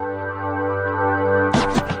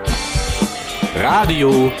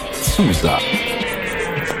Radio Zusa.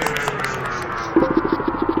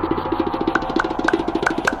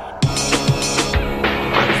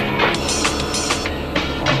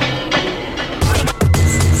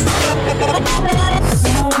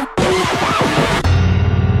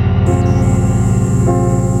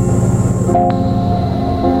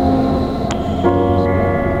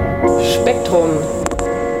 Sp3ctrum.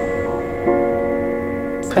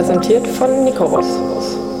 Präsentiert von Nicorus.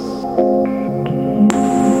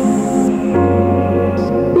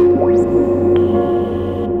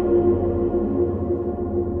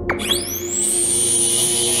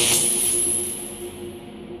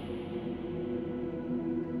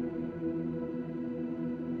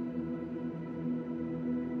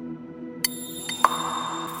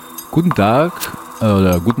 Guten Tag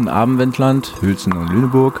oder guten Abend Wendland, Hülsen und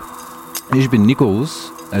Lüneburg. Ich bin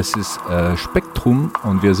Nicorus, es ist Sp3ctrum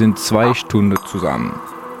und wir sind 2 Stunden zusammen.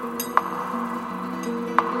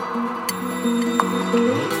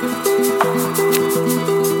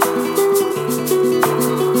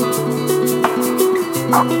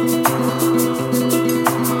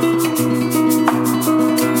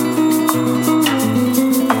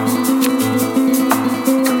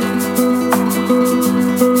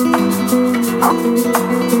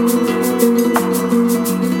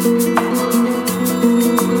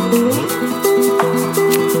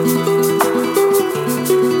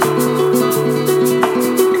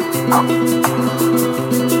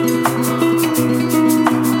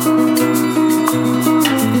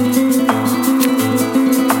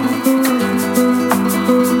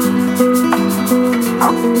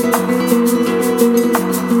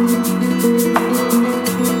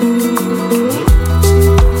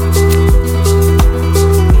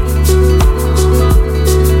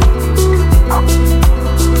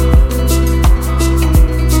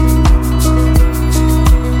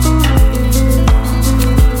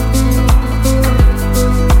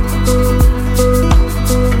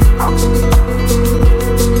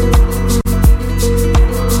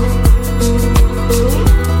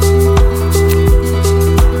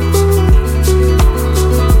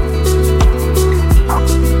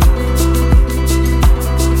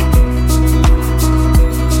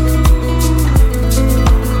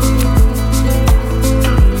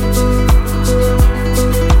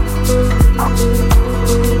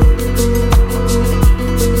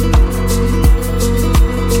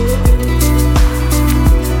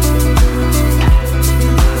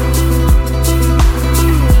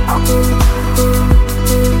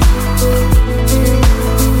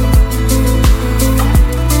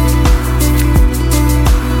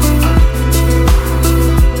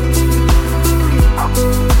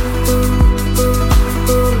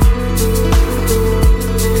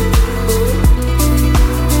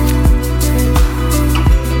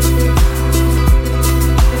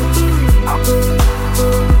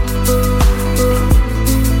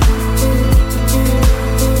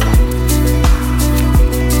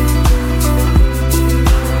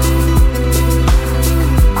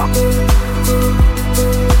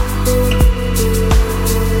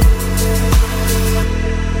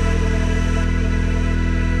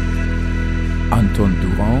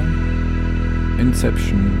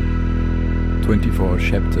 Inception, 24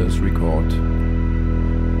 chapters record.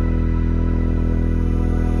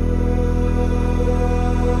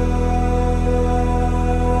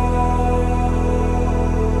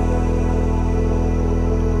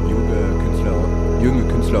 Junge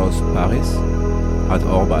Künstler aus Paris hat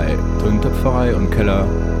auch bei Tontöpferei und Keller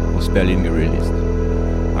aus Berlin gereleased.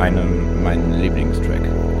 Einem meinen Lieblingstrack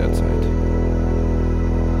derzeit.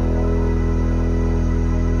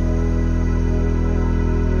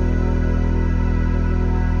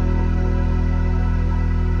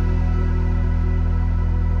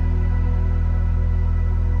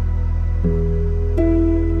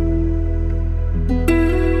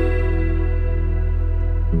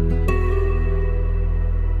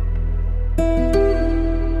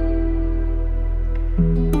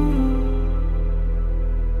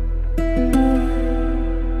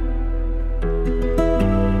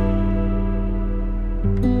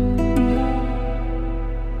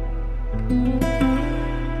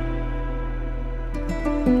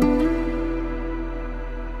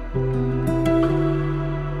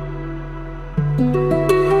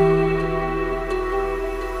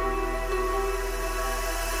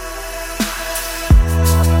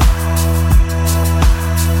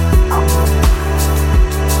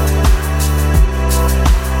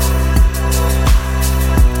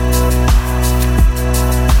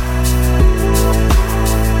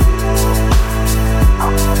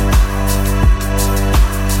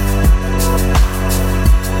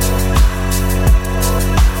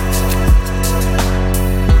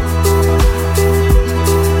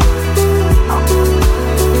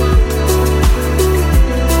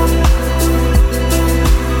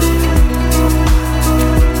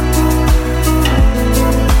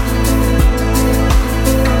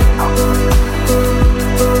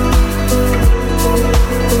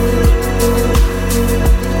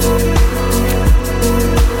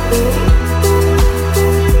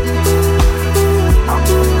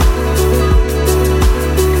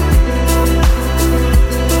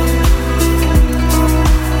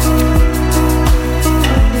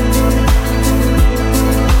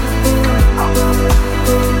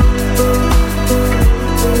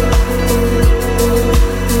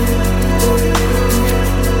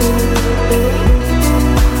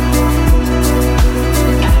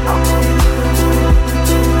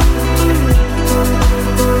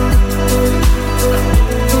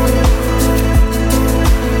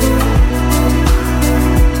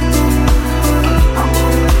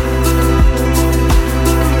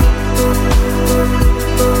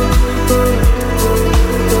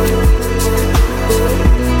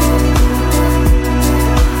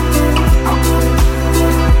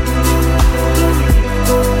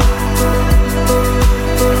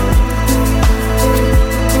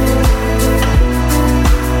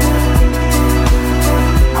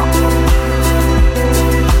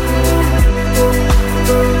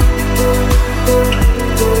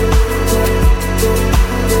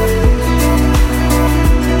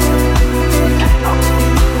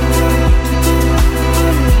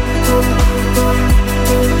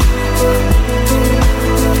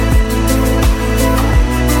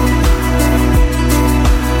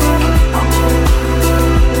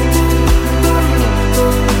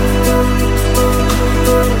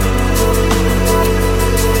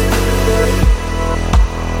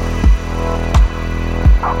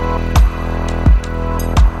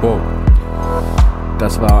 Wow.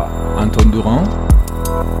 Das war Anton Durand.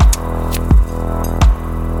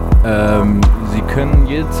 Sie können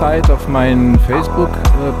jederzeit auf meinen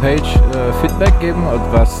Facebook-Page Feedback geben,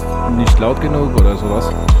 was nicht laut genug oder sowas.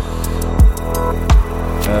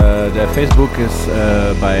 Der Facebook ist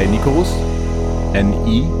bei Nicorus,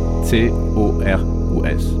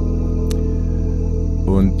 Nicorus.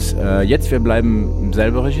 Und jetzt, wir bleiben im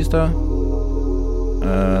selben Register.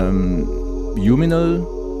 Huminal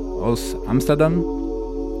aus Amsterdam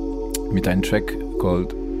mit einem Track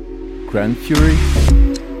called Grand Fury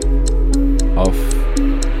auf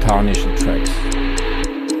Tarnished Tracks.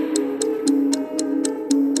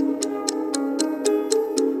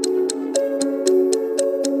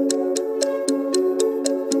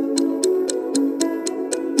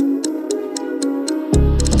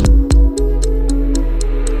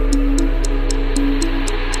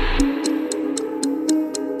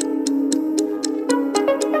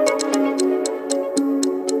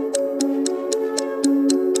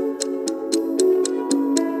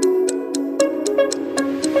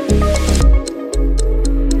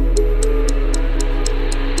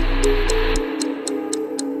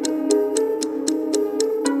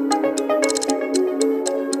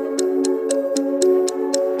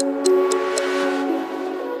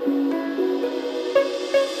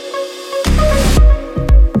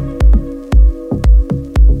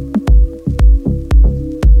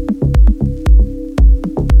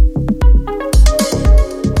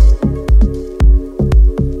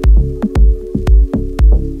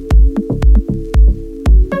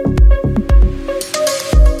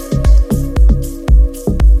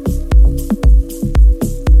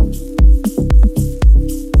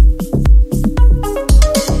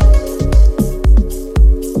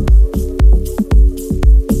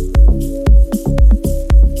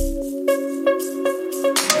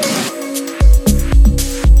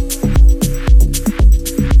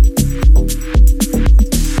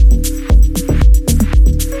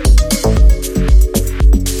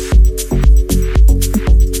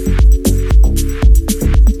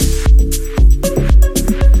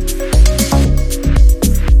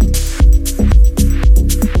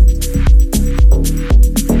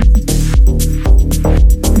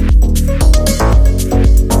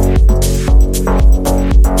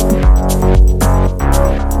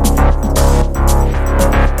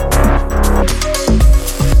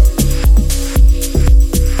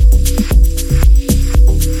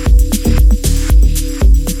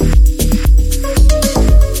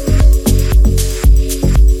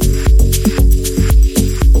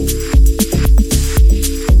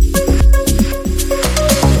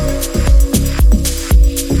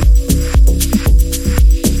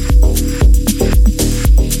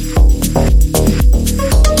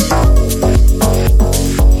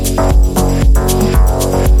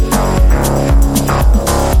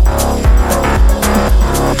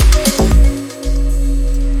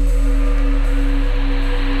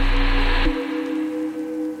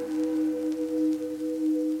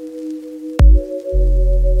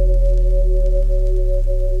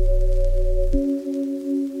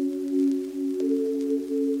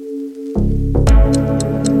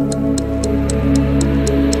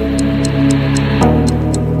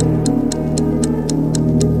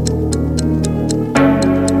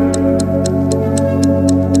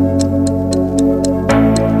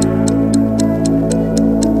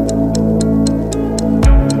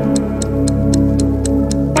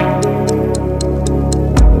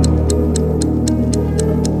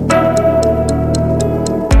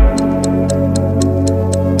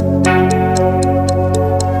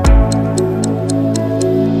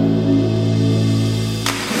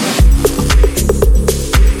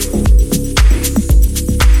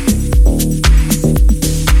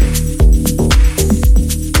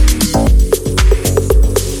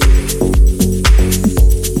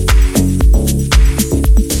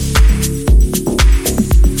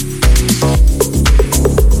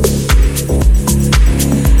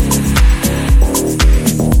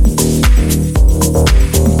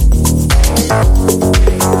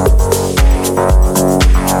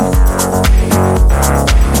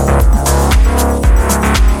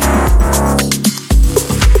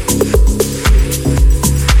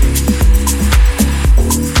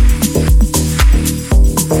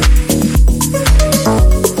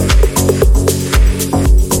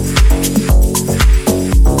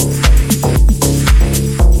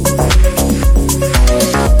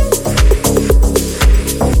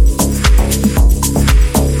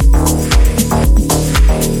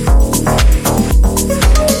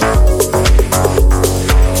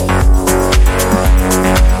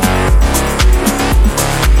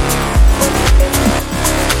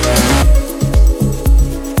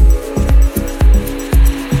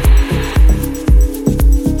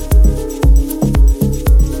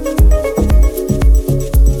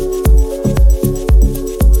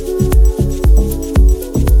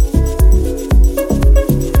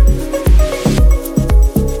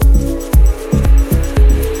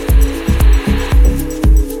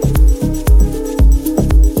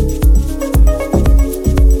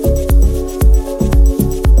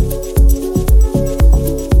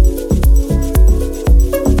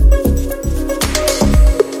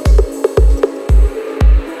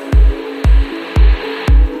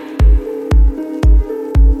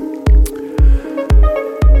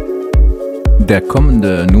 Der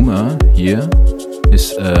kommende Nummer hier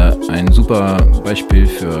ist ein super Beispiel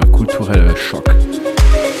für kulturellen Schock.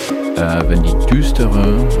 Wenn die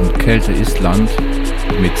düstere und kälte Island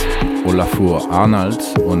mit Olafur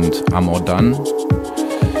Arnalds und Amordan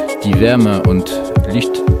die Wärme und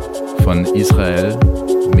Licht von Israel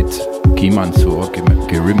mit Kimansur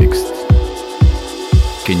geremixed.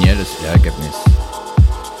 Geniales Ergebnis.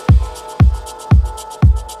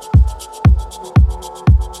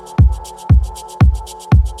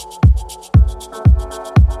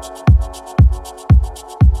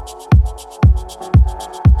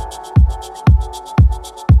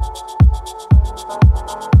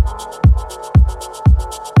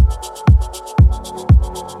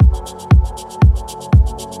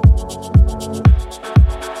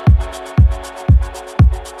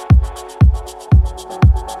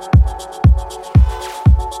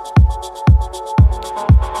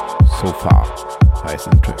 So far heißt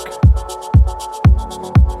ein Track.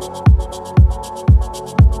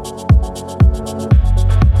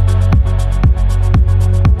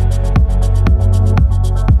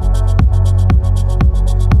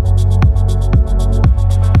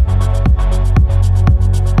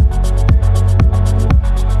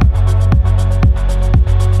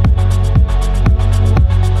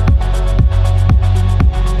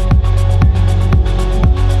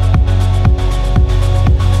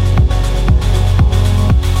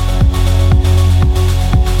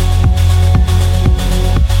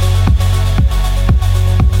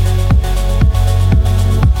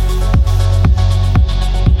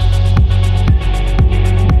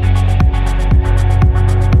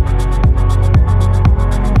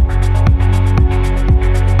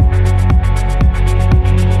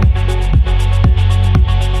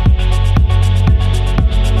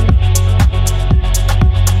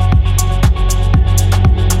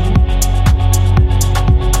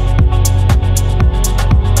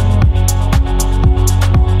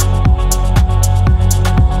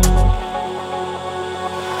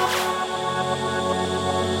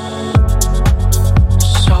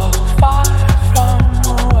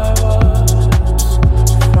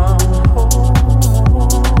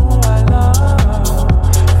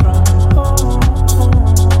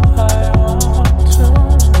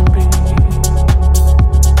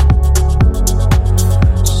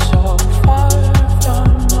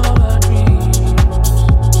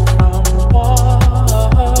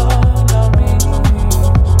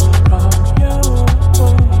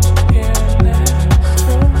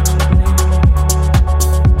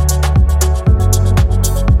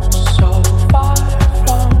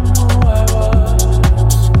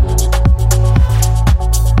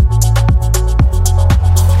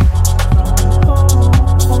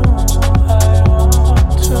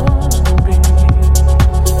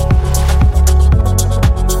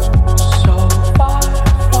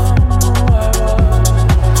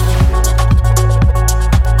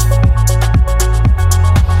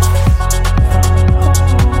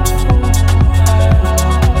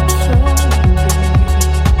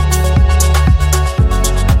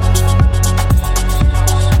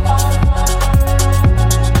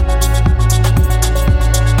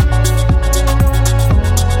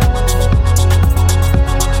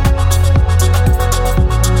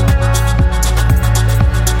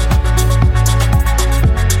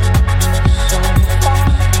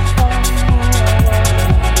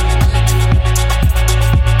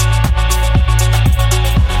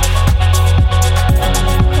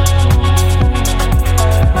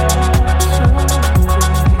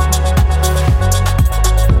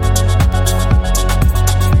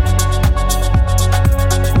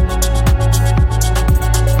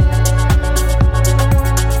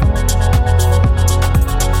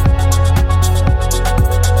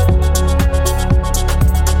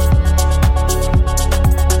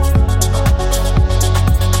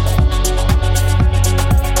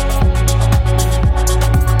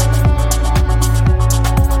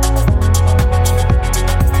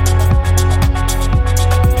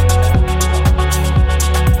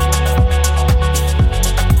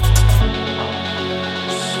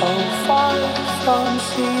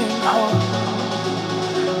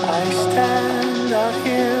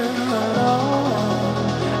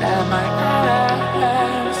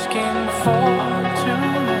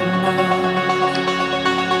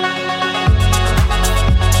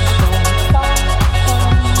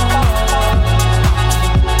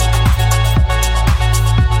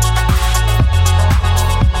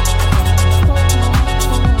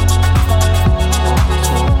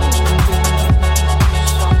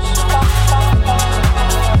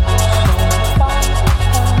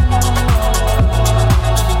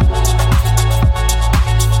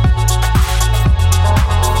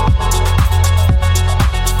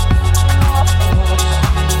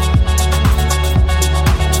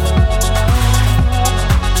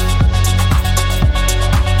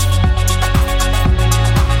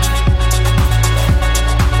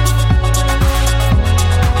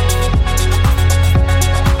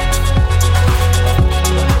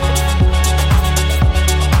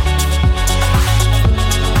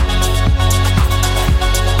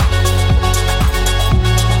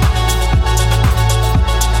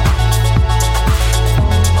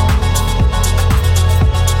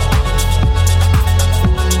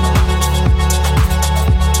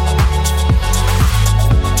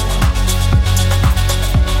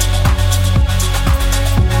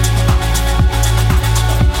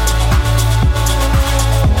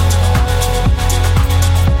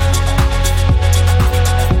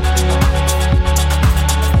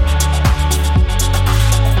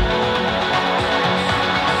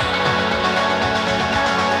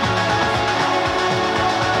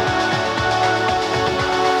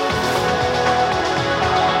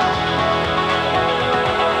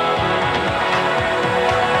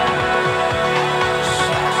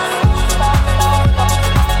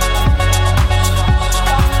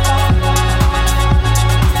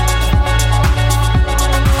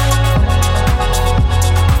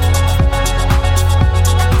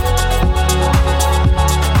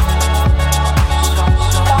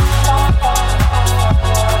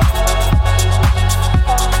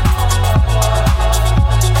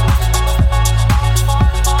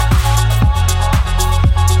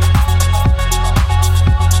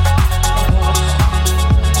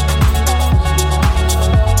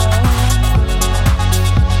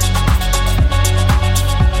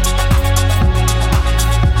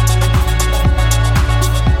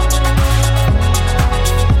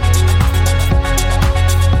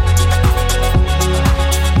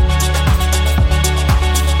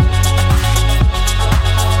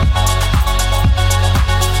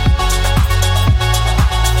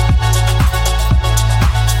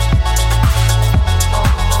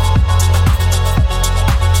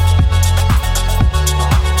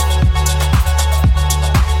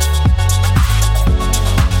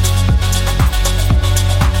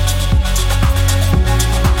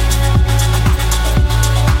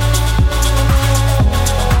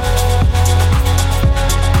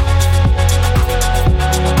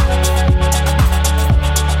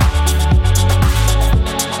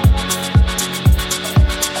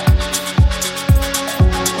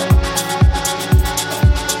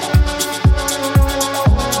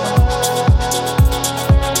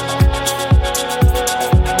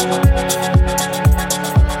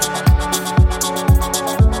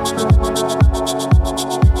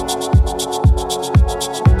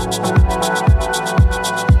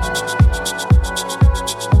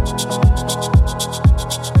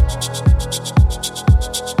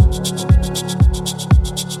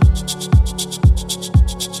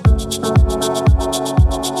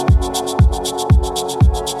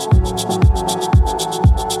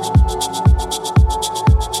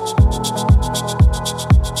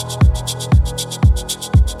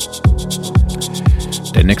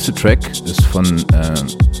 nächste Track ist von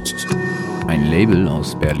ein Label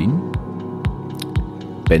aus Berlin.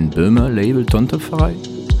 Ben Böhmer Label Tonteferei,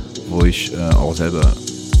 wo ich auch selber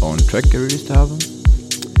einen Track gereleased habe.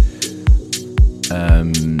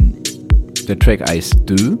 Der Track heißt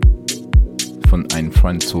Deux von einem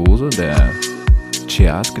Franzose, der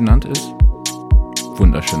Cheas genannt ist.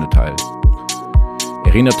 Wunderschöne Teil.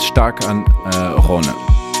 Erinnert stark an Rhone,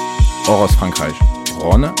 auch aus Frankreich.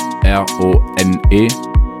 Rhone, R-O-N-E,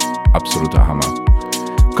 absoluter Hammer.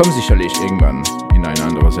 Kommt sicherlich irgendwann in eine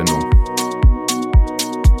andere Sendung.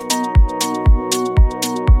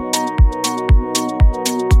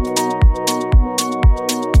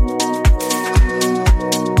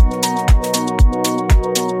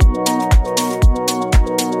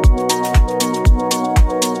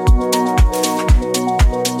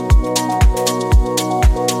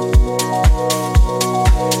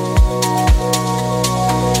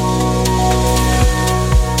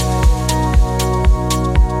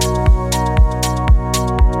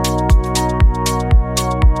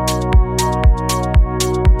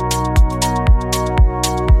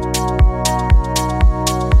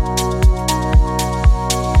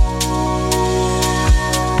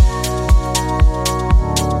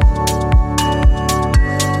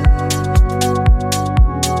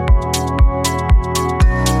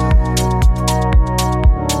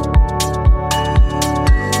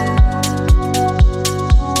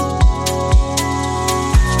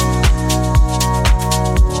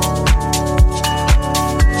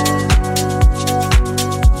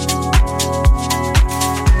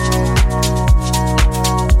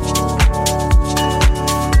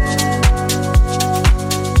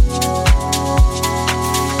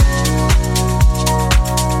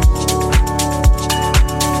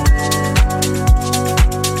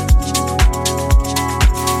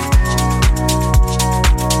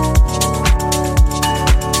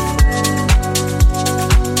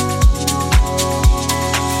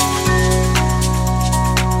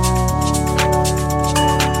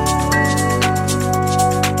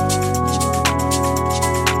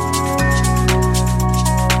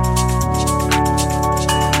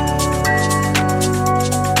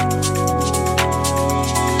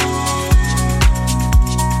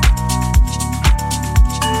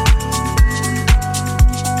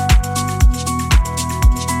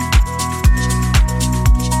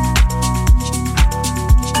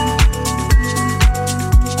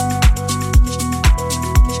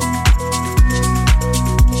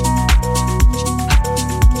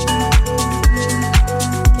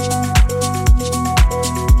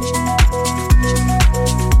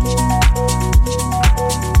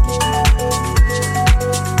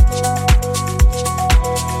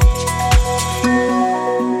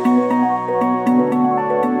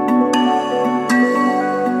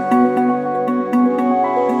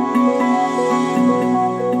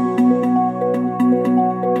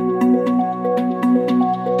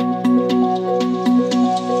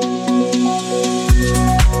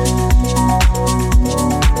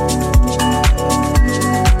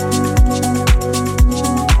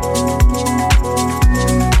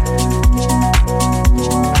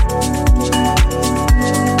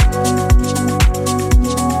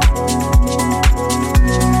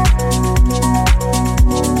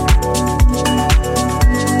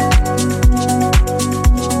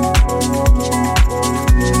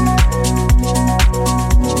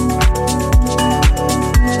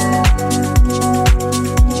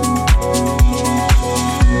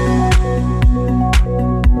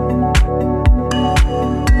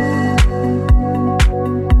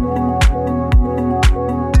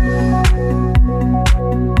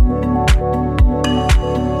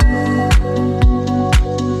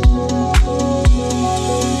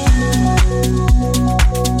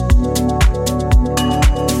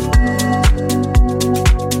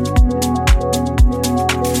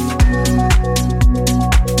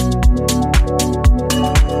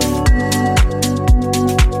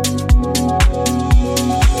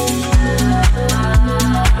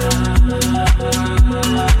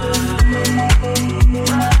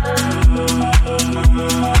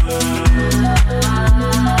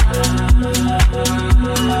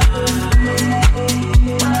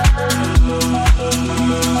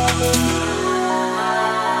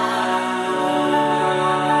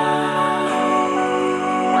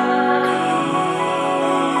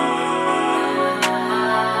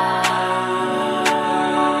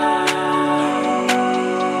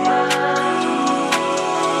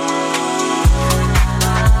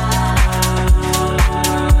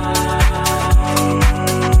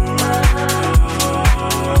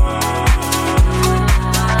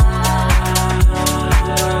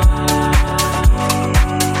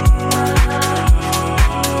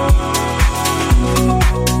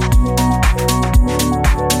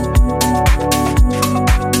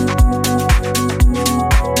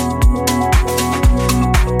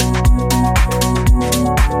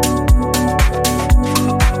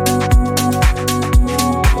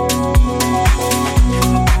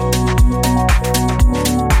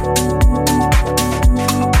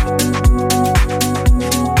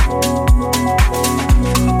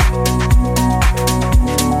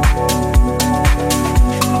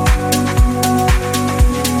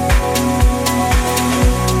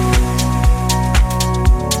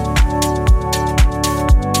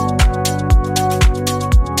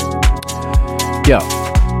 Ja,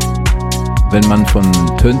 wenn man von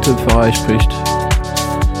Töntöpferei spricht,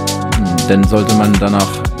 dann sollte man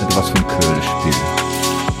danach etwas von Köhle spielen.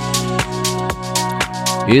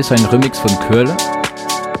 Hier ist ein Remix von Köhle,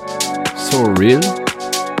 So Real,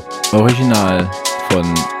 original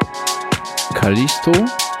von Callisto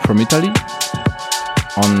from Italy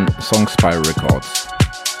on Songspire Records.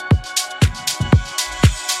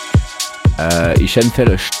 Ich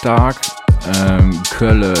empfehle stark,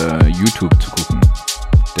 Köhle YouTube zu gucken.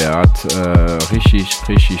 Der hat richtig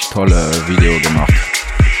tolle Video gemacht.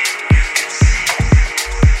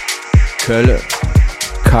 Köhle,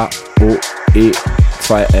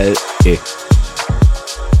 K-O-E-2-L-E.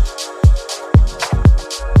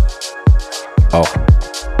 Auch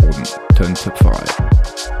oben Töntöpferei.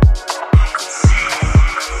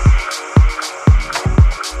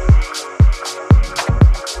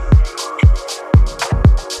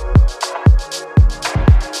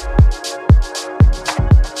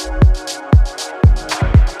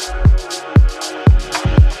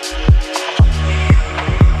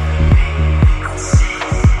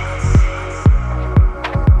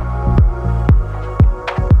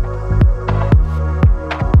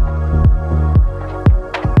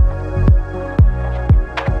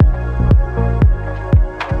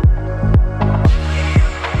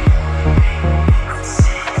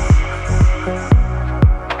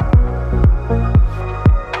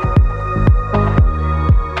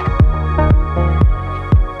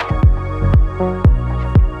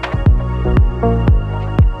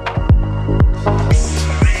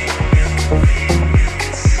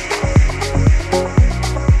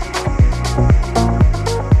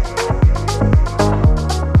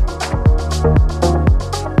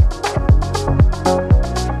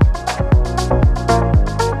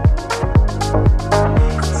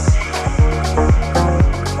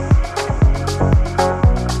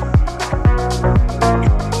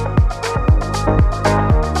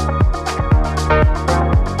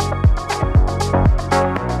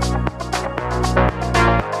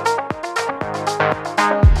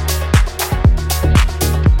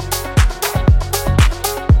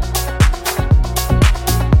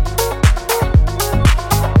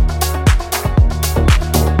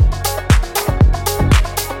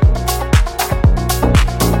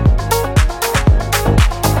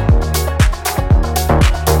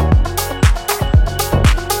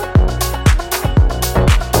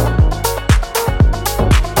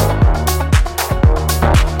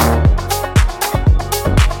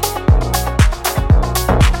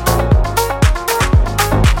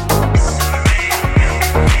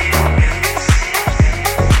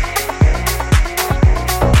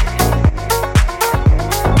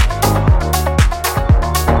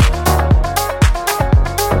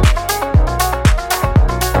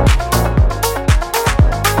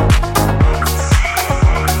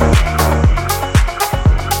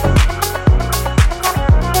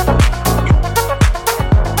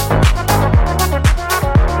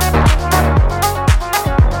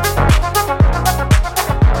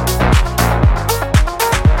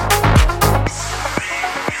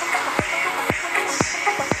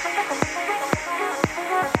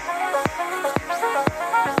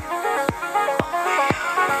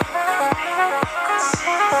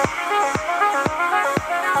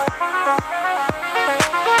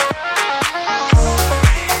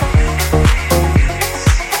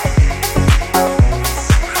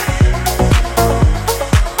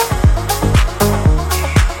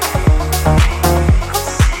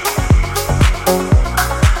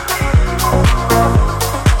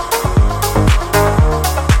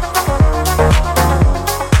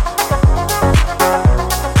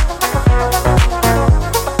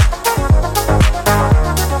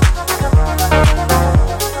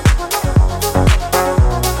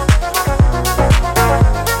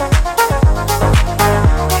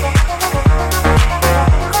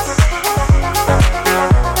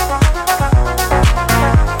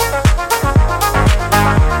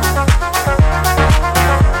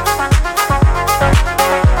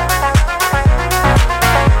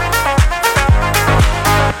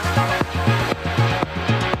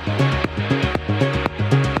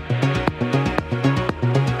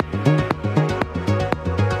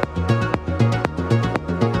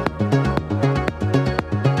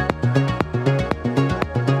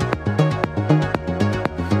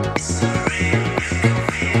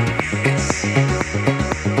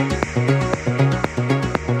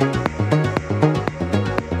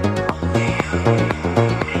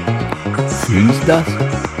 Fühlen Sie das?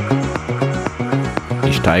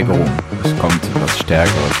 Die Steigerung, es kommt etwas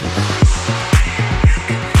Stärkeres.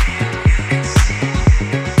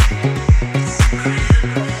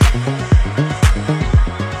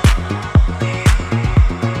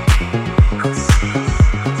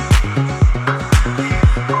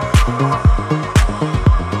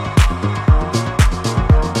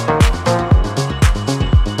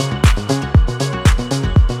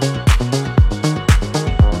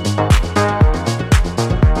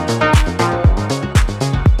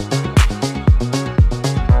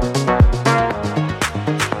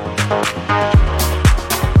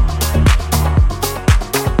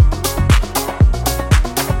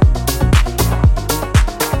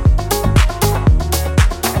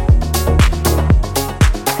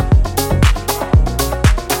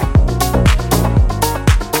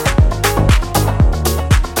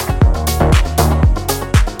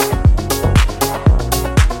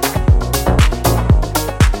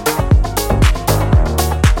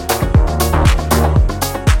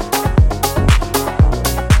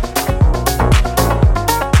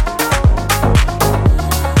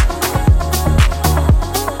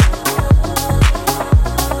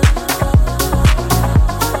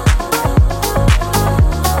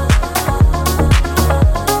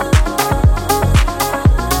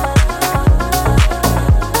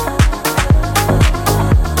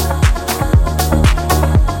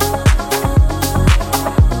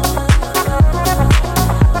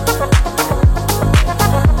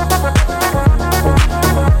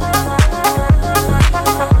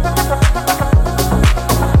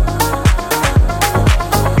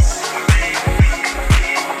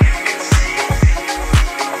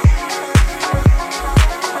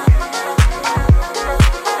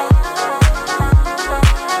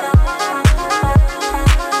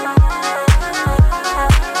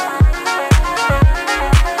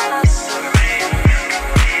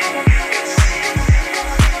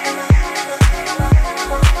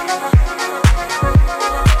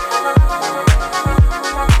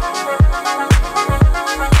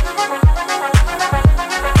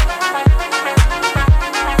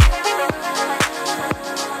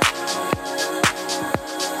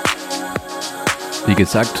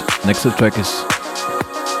 gesagt, nächster Track ist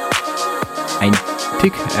ein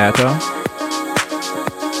Tick härter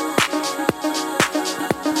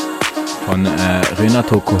von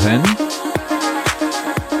Renato Cohen,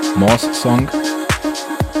 Morse Song.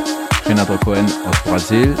 Renato Cohen aus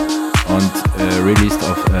Brasil und released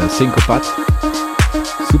auf Sp3ctrum.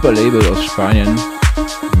 Super Label aus Spanien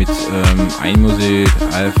mit Einmusik,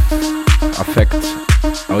 Affekt,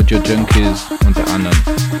 Audio Junkies unter anderem.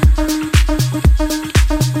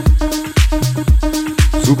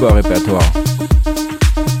 Super Repertoire.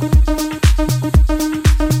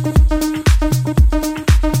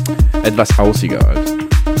 Etwas hausiger halt.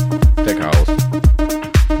 Der Chaos.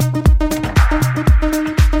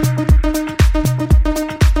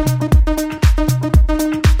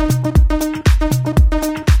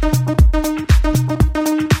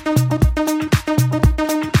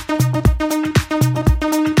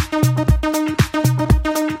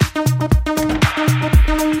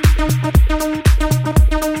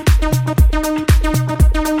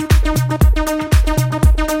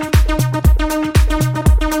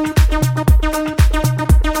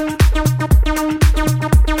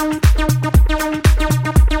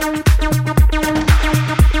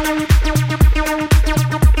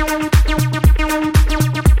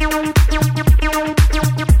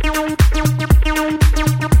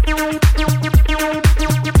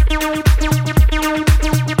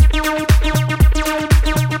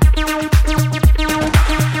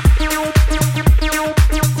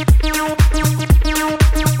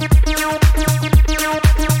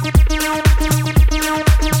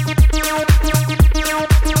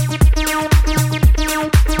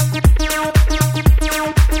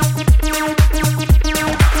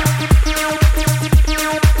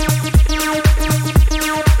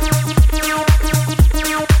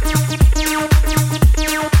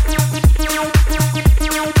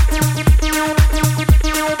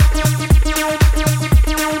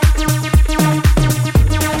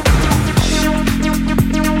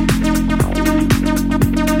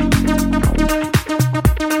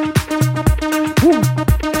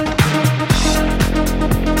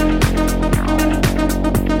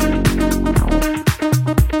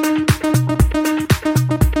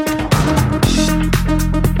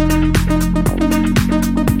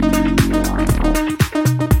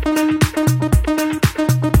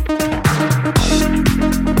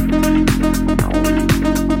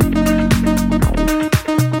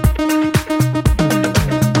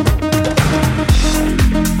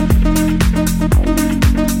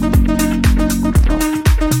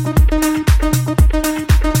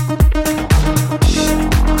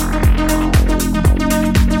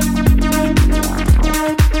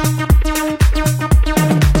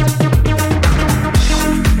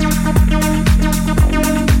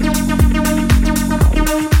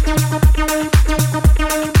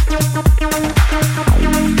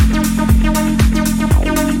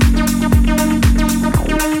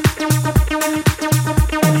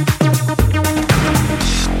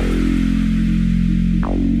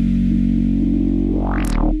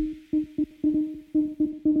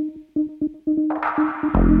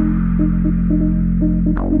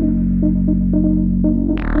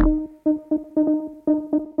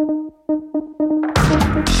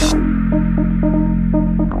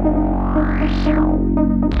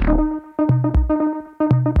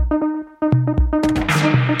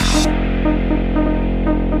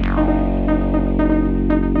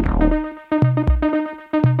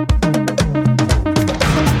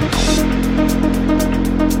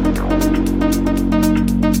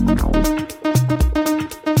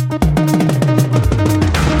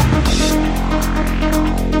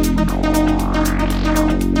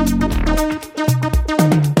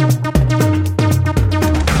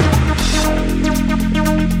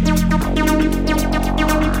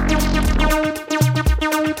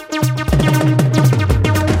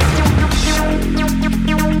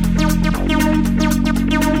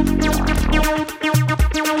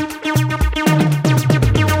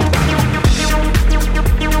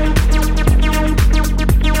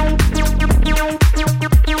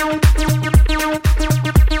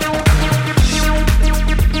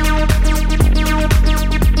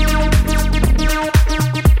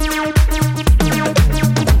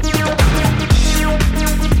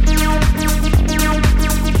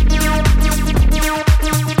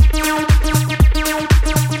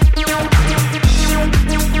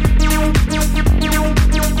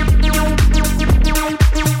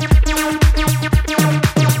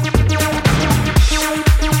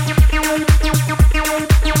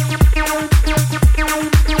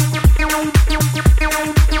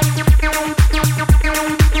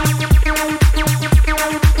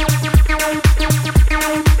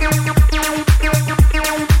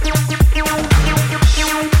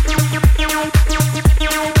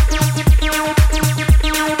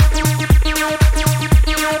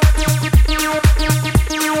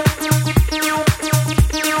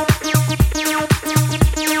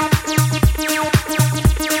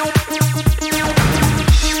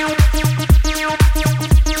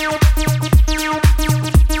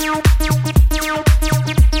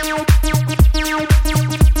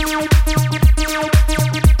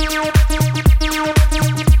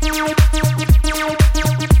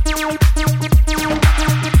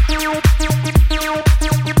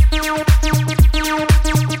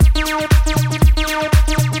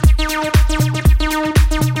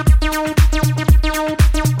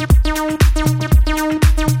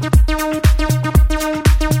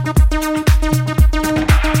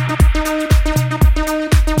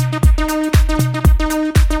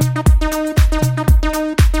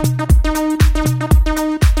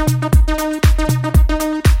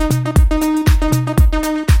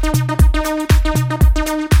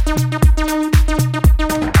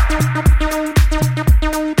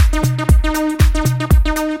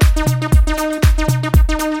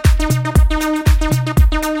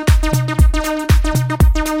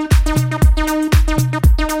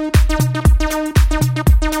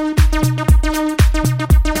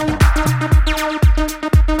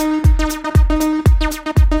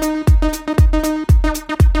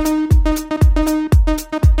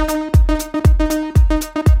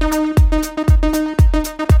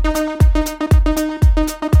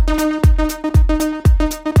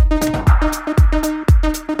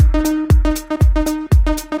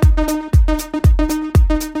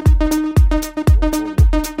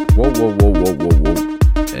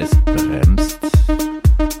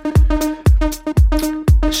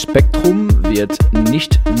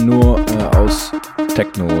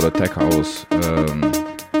 House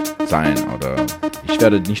sein oder ich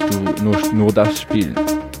werde nicht nur das spielen.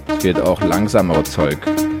 Es wird auch langsamere Zeug.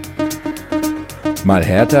 Mal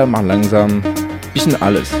härter, mal langsam, bisschen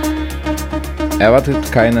alles.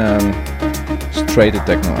 Erwartet keine straight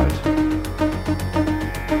Techno halt.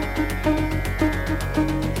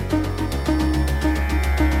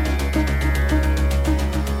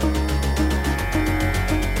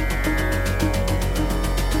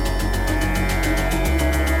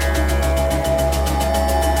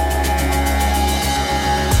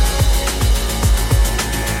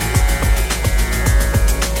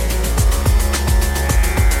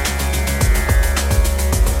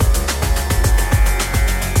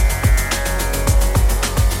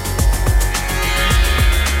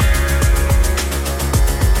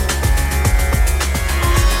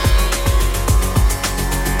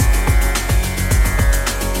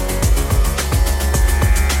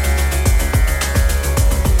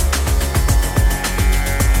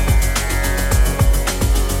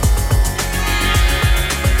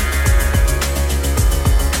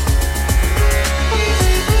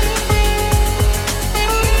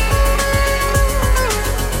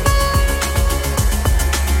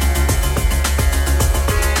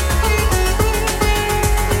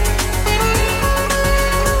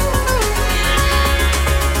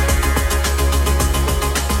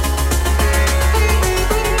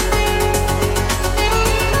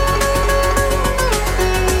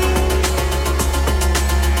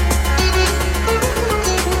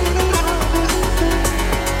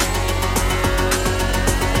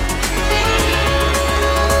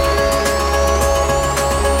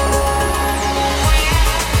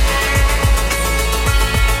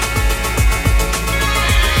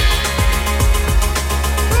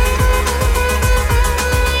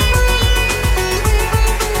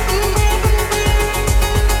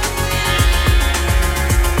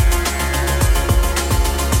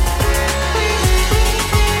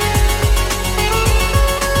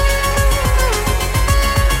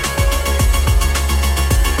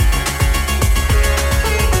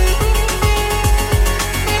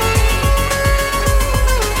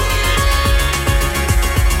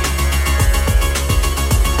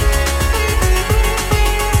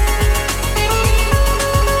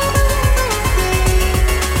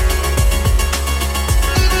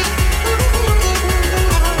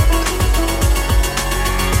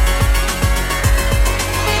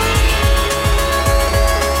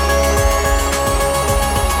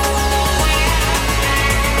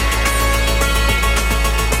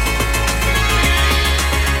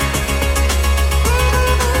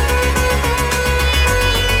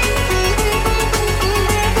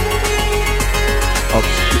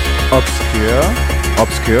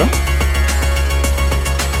 Obscure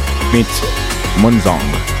mit Monsong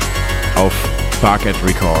auf Parquet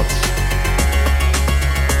Records.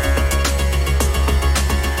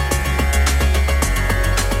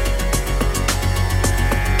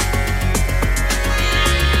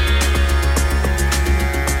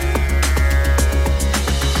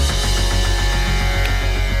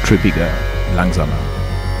 Trippiger, langsamer,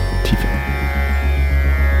 tiefer.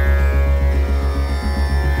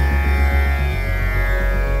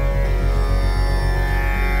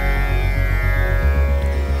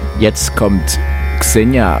 Jetzt kommt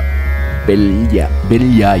Xenia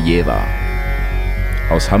Beljajeva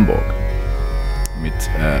aus Hamburg mit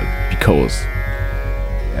Because.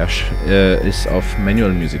 Er ist auf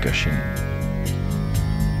Manual Music erschienen.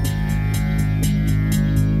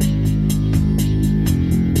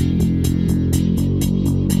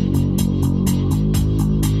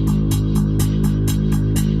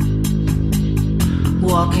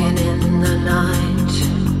 Walking in the night,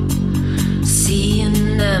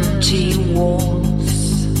 seeing empty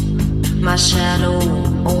walls. My shadow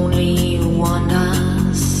only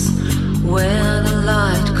wonders where the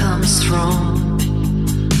light comes from.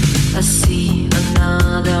 I see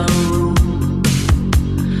another room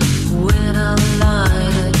with a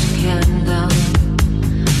lighted candle.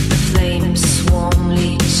 The flames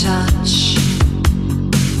warmly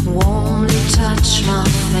touch my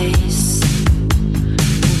face,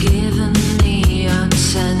 giving me a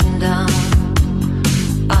tender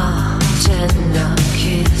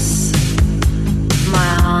kiss. My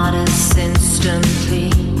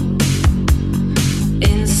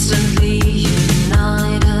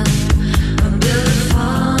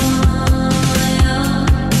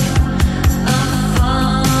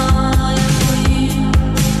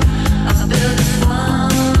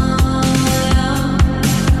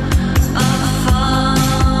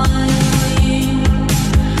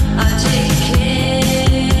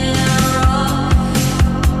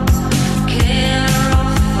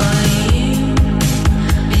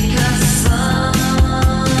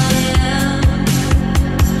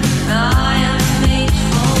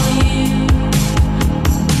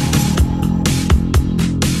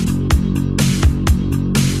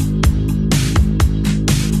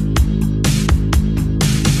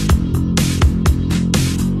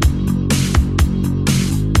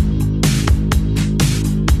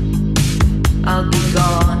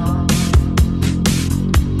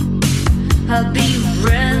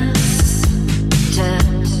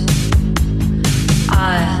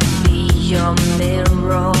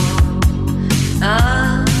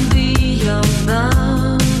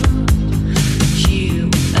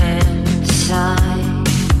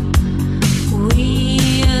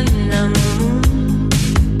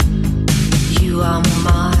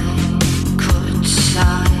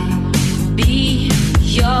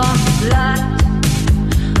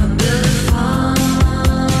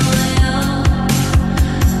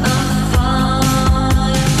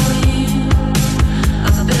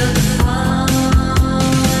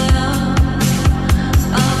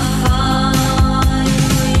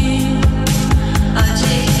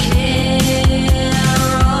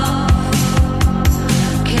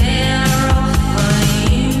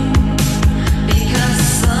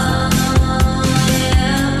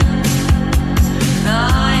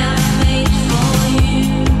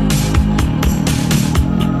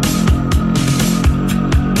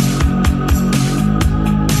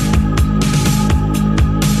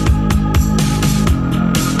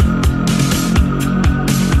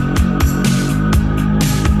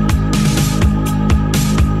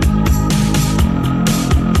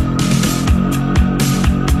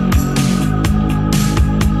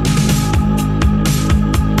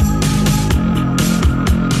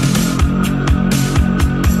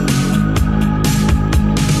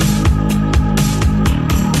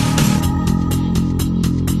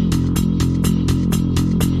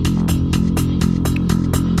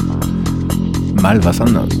mal was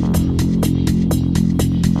anderes.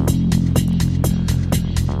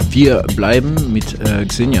 Wir bleiben mit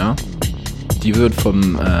Xenia. Die wird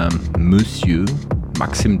vom Monsieur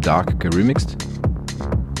Maxim Dark geremixed.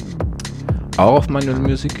 Auch auf Manual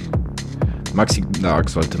Music. Maxim Dark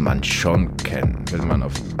sollte man schon kennen, wenn man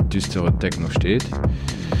auf düstere Techno steht.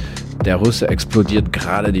 Der Russe explodiert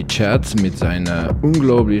gerade die Charts mit seiner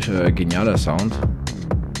unglaublich genialen Sound.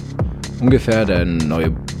 Ungefähr der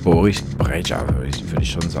neue Boris Brejcha, würde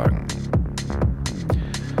ich schon sagen.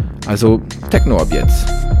 Also Techno ab jetzt.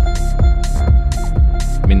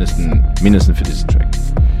 Mindestens für diesen Track.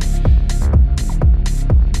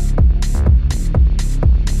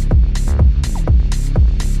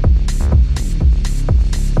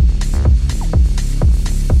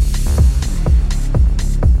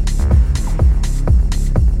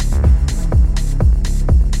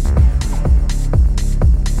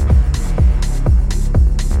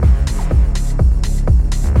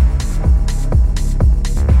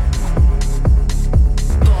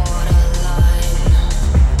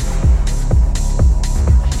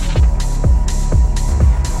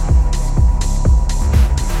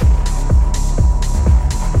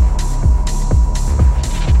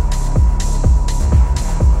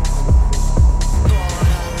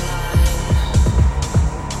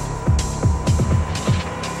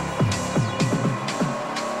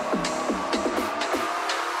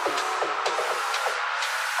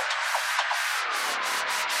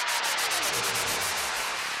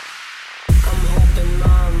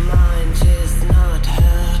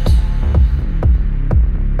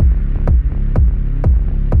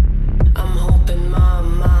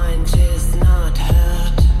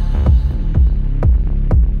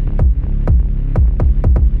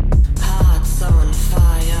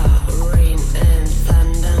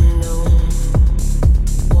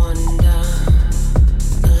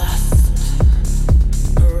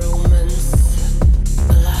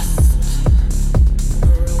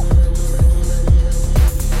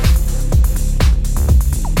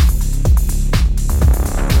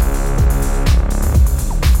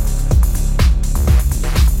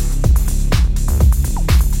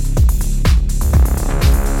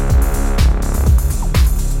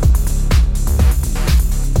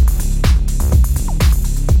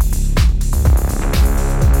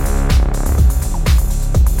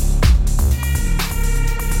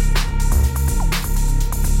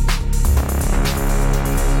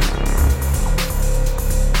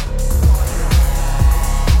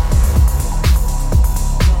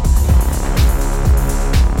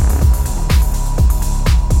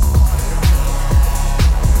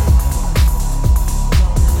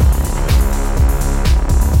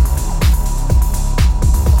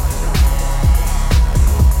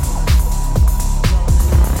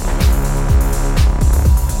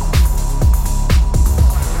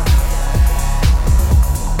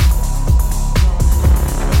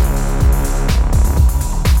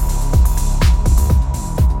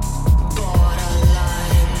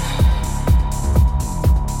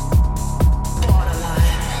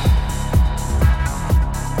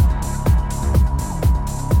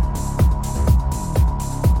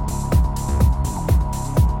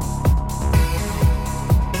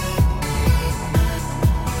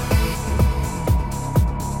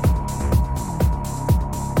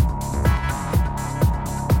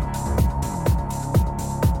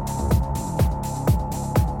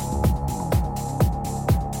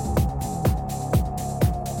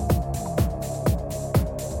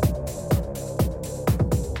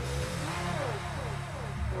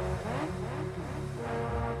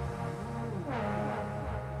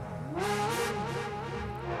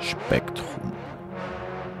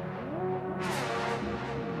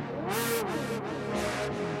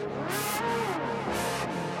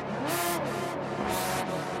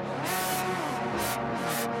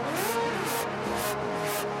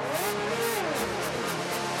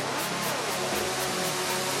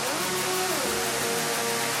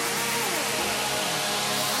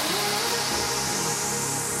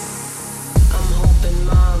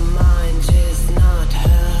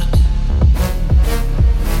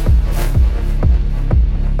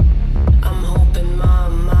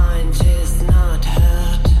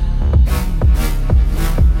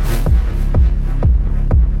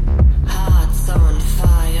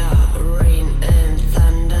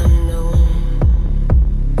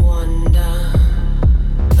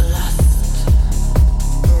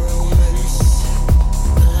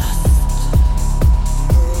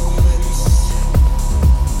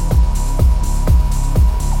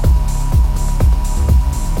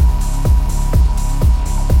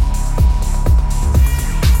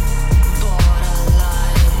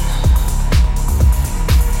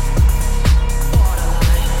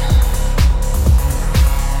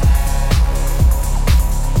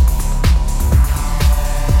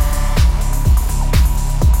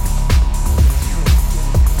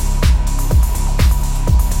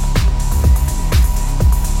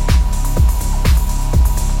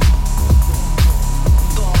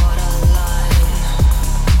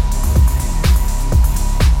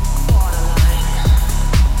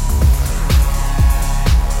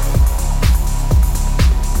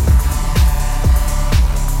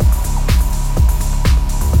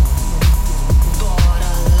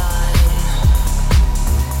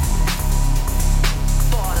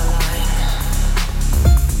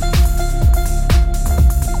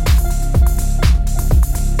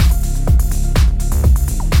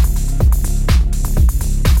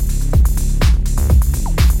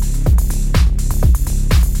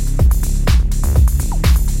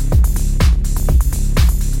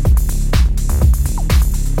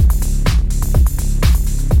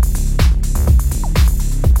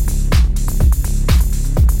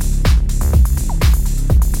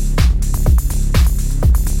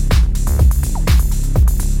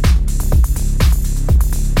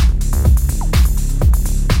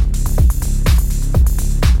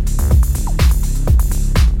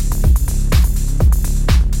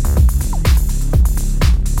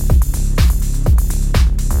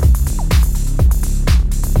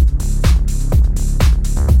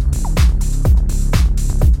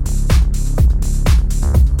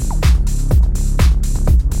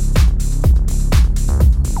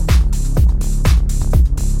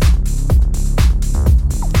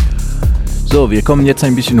 So, wir kommen jetzt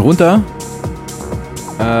ein bisschen runter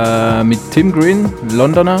mit Tim Green,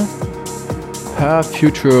 Londoner, Her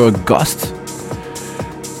Future Ghost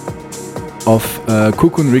auf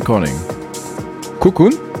Cocoon Recording.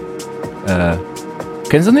 Cocoon?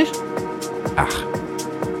 Kennst du nicht? Ach.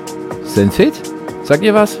 Sp3ctrum? Sagt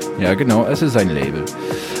ihr was? Ja, genau, es ist ein Label.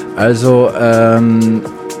 Also,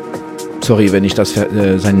 sorry, wenn ich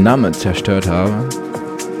seinen Namen zerstört habe.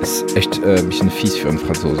 Ist echt ein bisschen fies für einen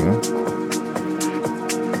Franzose, ne?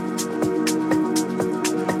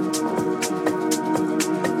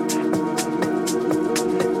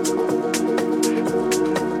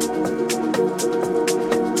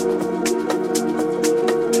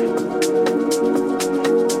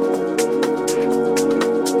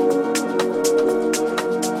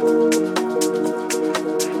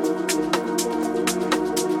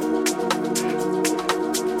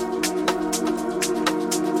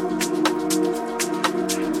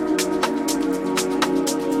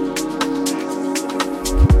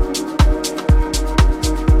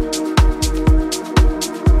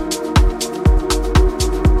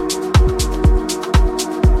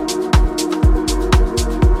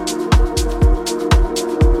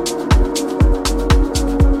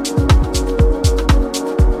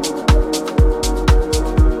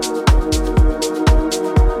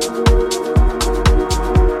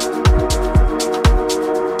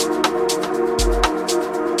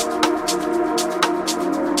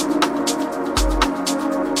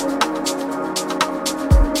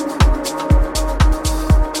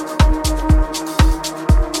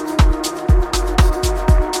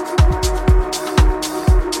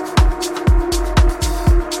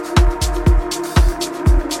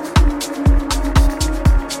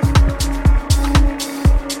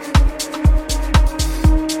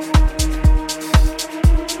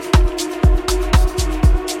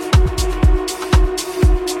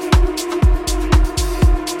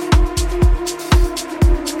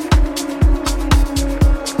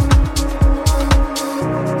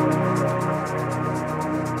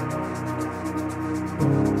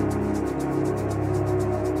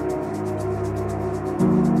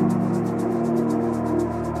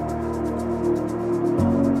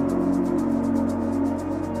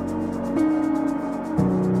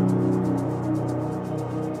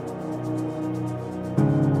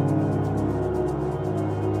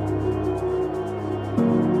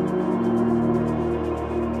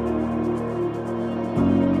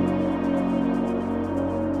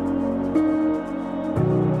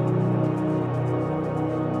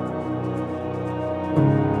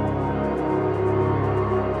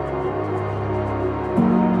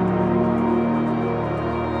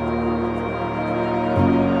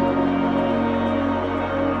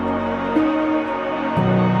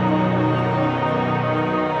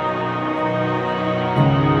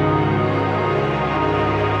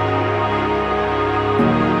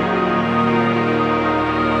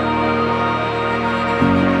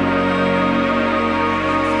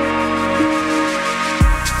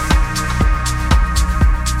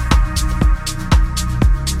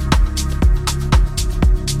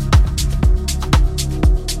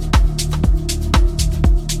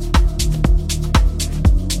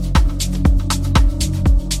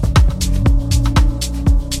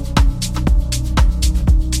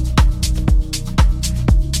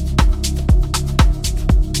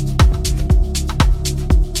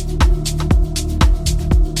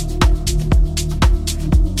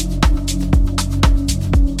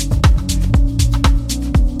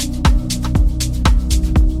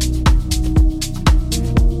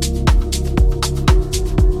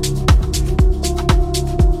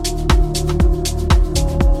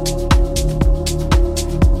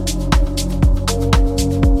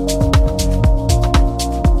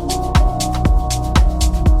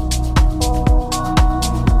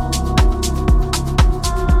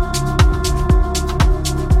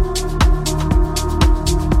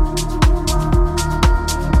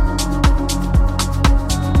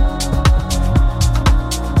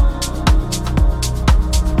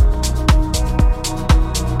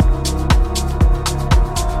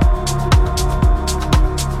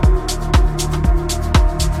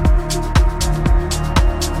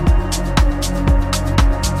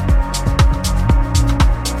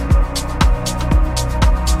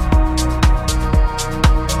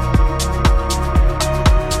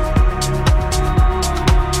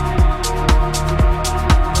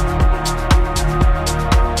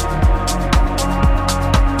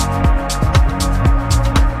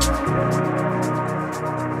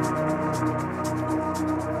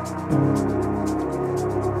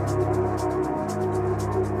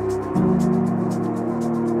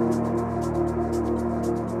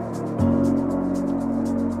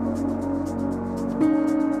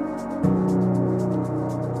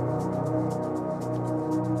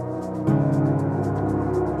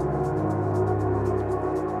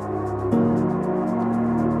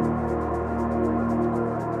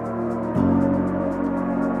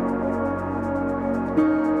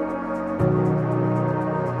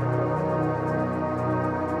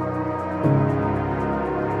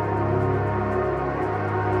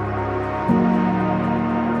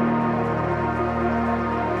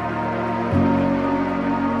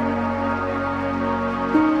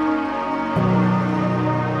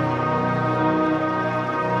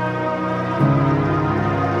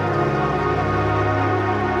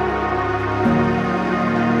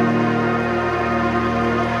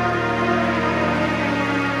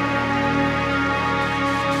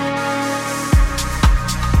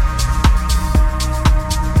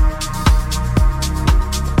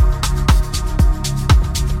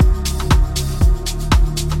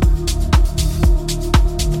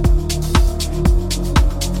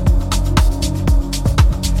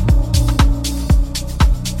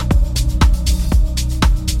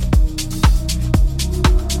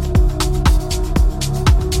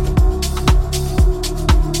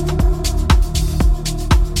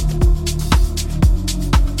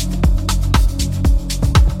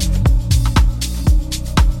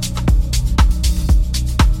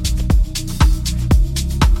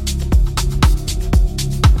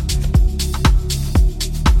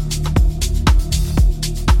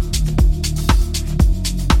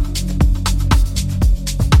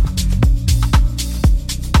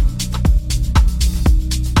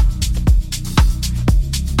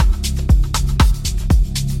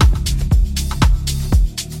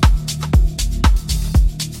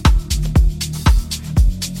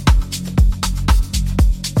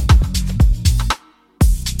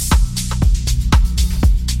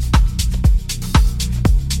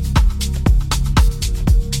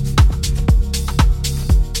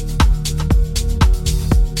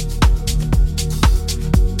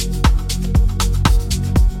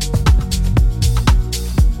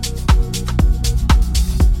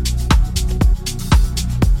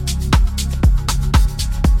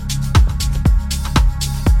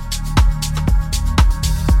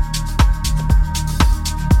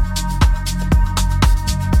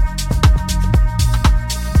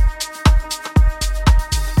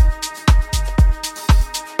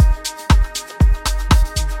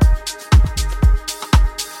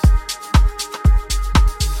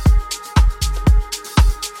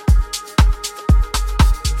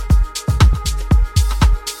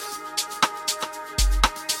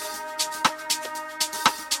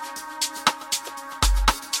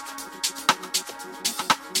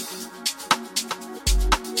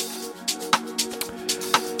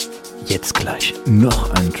 gleich noch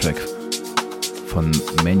ein Track von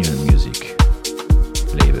Manual Music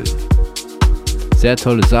Label. Sehr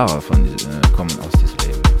tolle Sachen kommen aus diesem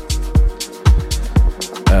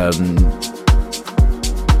Label.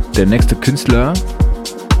 Der nächste Künstler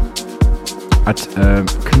hat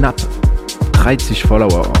knapp 30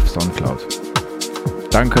 Follower auf Soundcloud.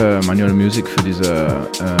 Danke Manual Music für diese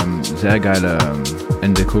sehr geile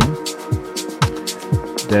Entdeckung.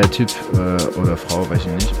 Der Typ oder Frau, weiß ich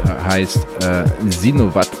nicht, heißt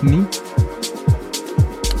Sinovatni.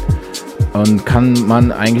 Und kann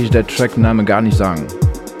man eigentlich der Trackname gar nicht sagen.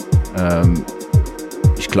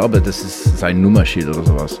 Ich glaube, das ist sein Nummerschild oder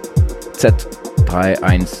sowas.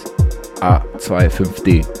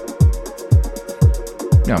 Z31A25D.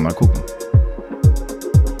 Ja, mal gucken.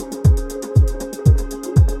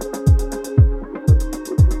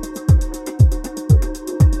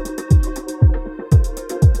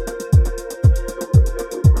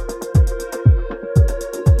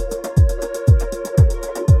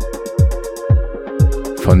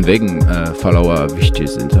 Von wegen Follower wichtig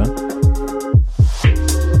sind, ja?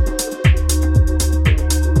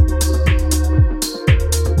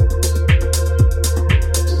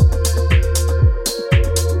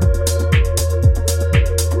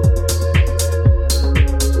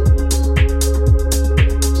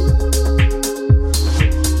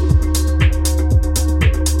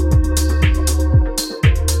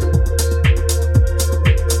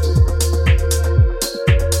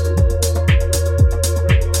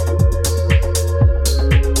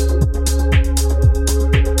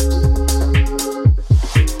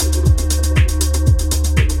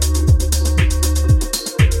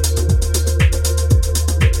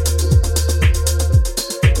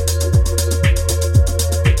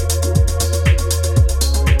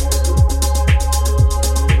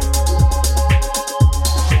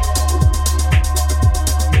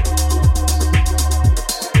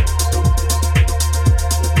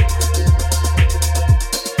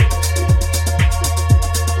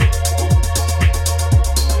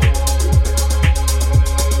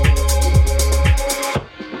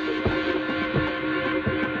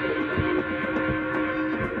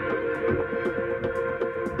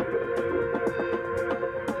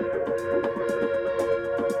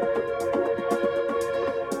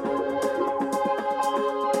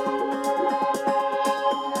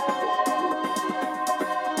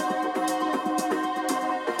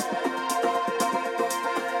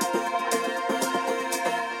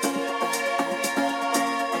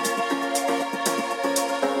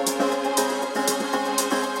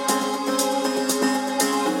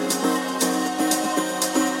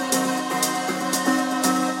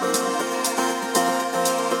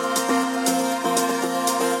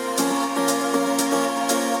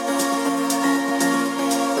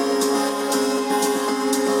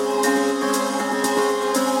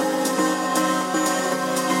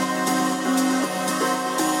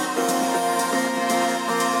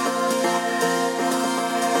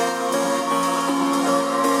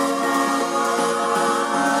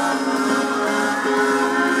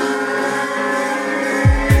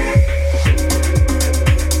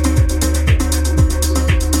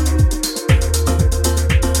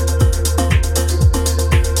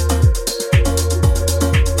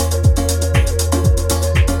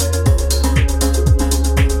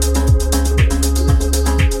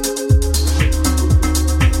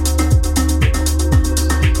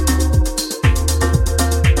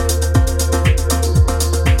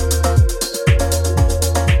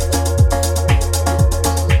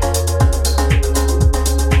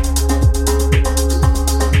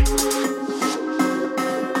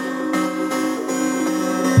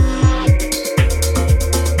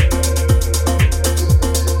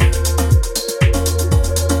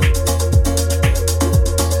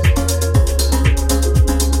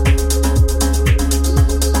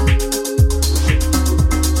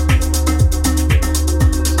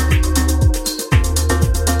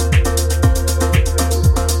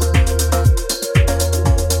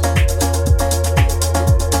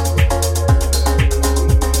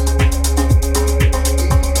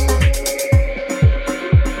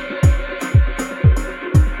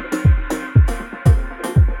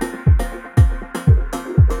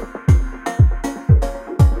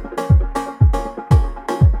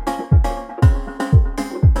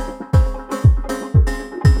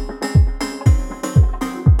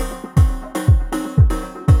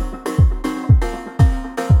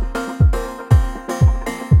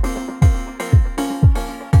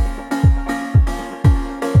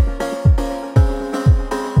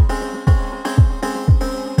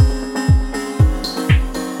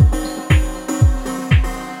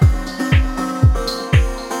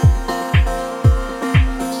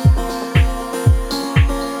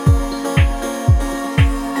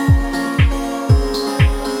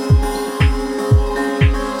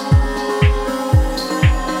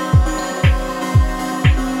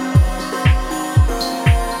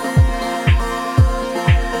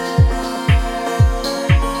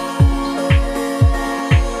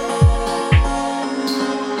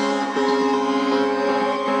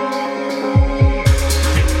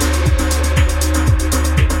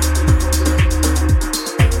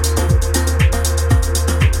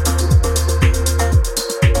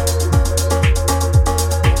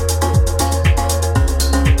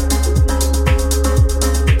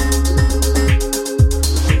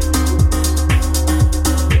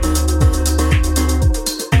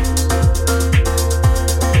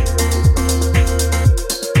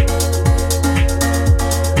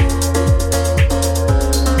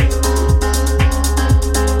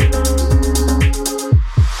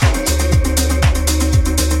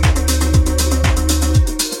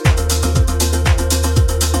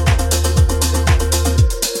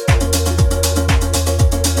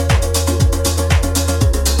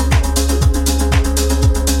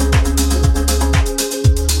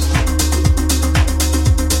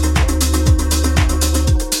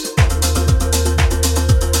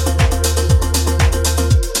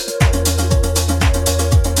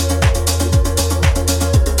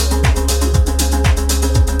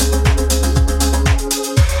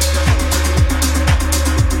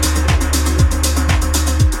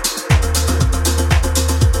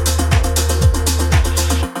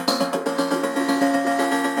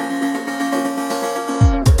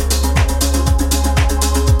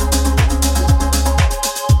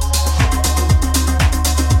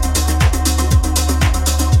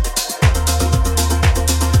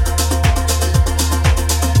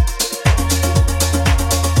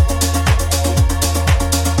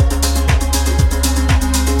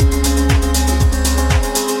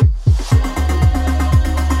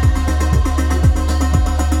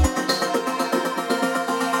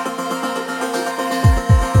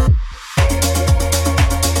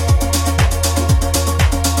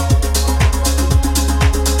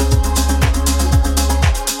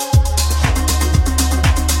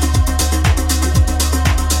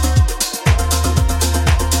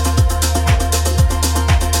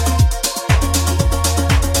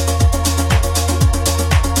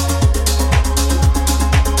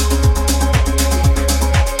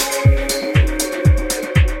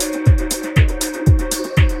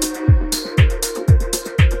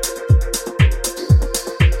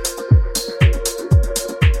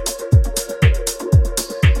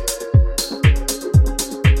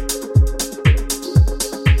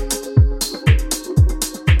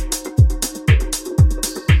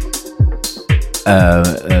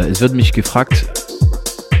 Es wird mich gefragt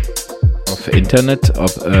auf Internet,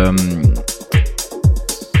 ob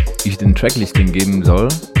ich den Tracklisting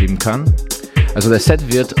geben kann. Also das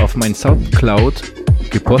Set wird auf mein Soundcloud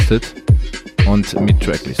gepostet und mit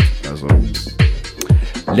Tracklist. Also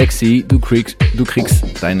Lexi, du kriegst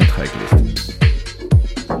deine Tracklist.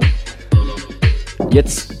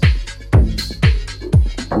 Jetzt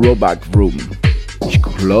Robot Room. Ich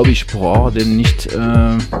glaube, ich brauche den nicht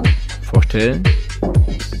vorstellen.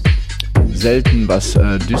 Selten was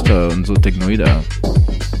düster und so technoider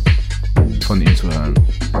von ihm zu hören.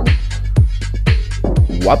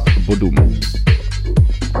 Wap Bodum.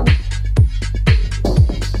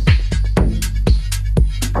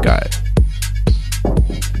 Geil.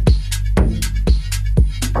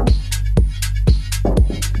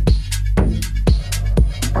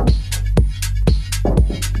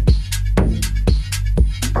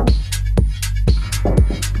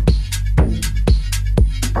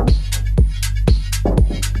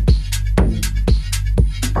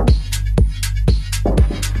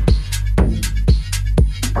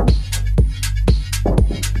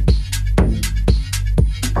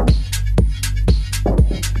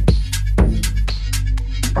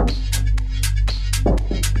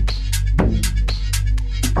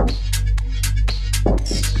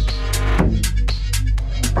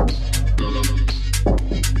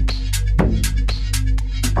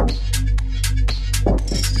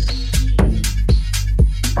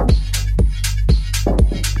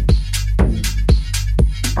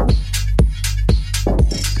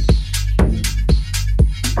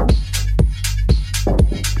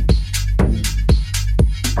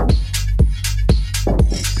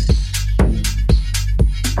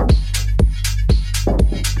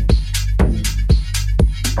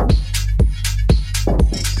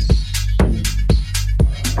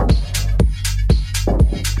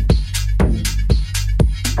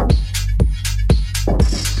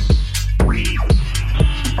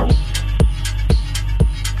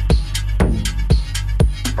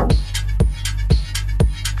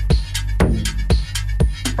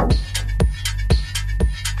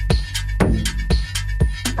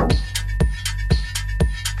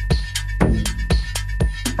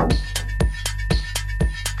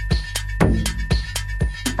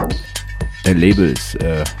 Der Label ist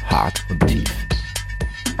hart und tief.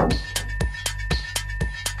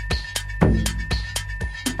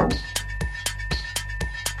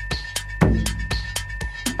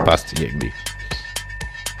 Passt irgendwie.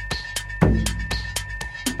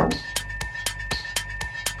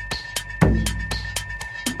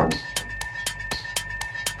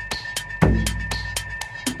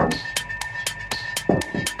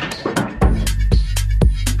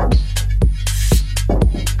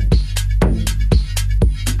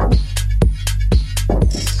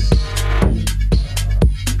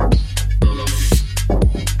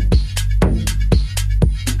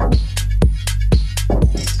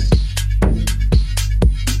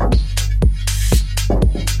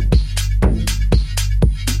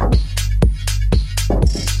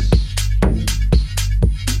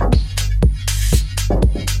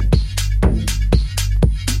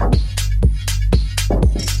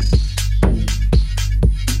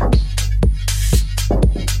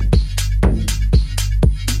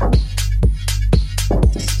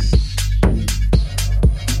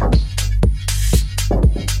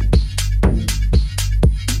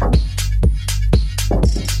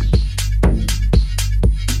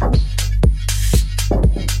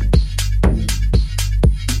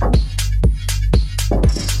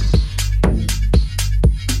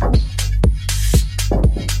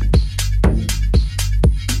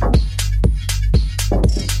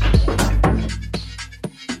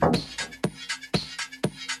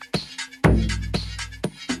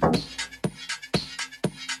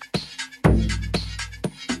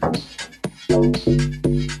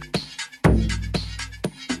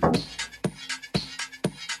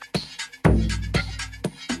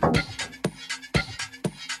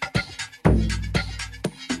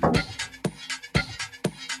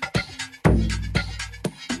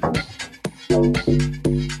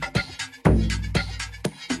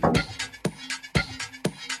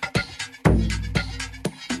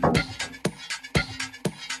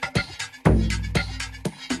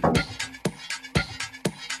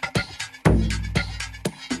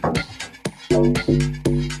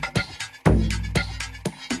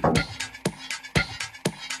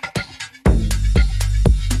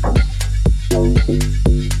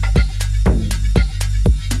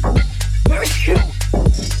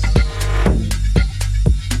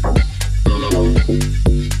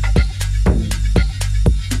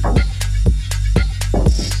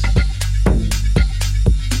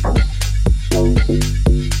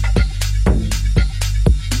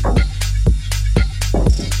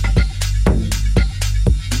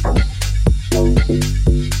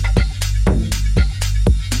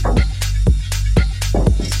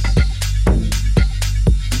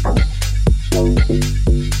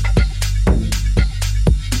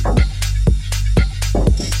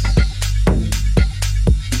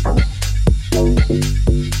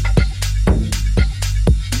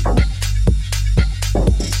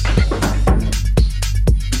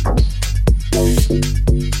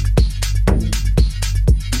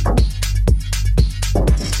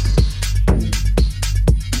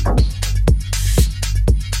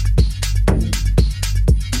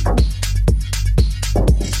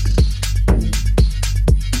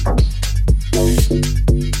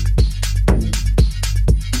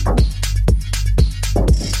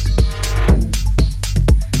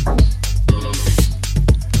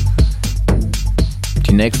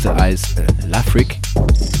 nächste heißt Lafric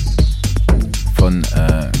von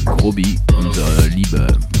Grobi, unser lieber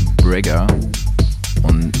Bragger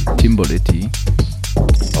und Timboletti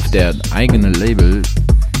auf der eigenen Label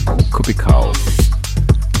Kupikau.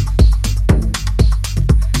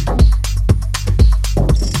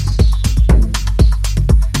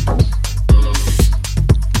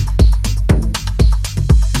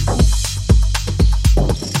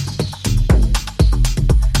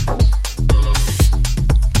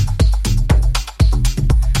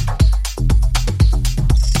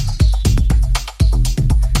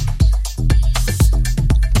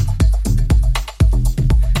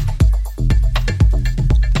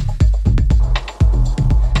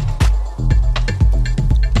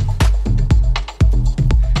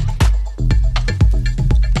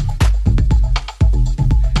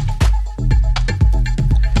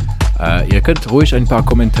 Ihr könnt ruhig ein paar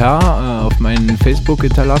Kommentare auf meinen Facebook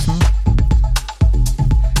hinterlassen.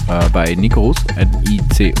 Bei Nicorus,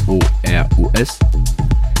 Nicorus.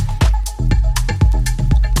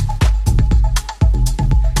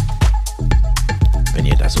 Wenn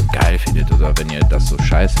ihr das so geil findet oder wenn ihr das so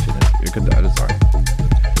scheiße findet. Ihr könnt alles sagen.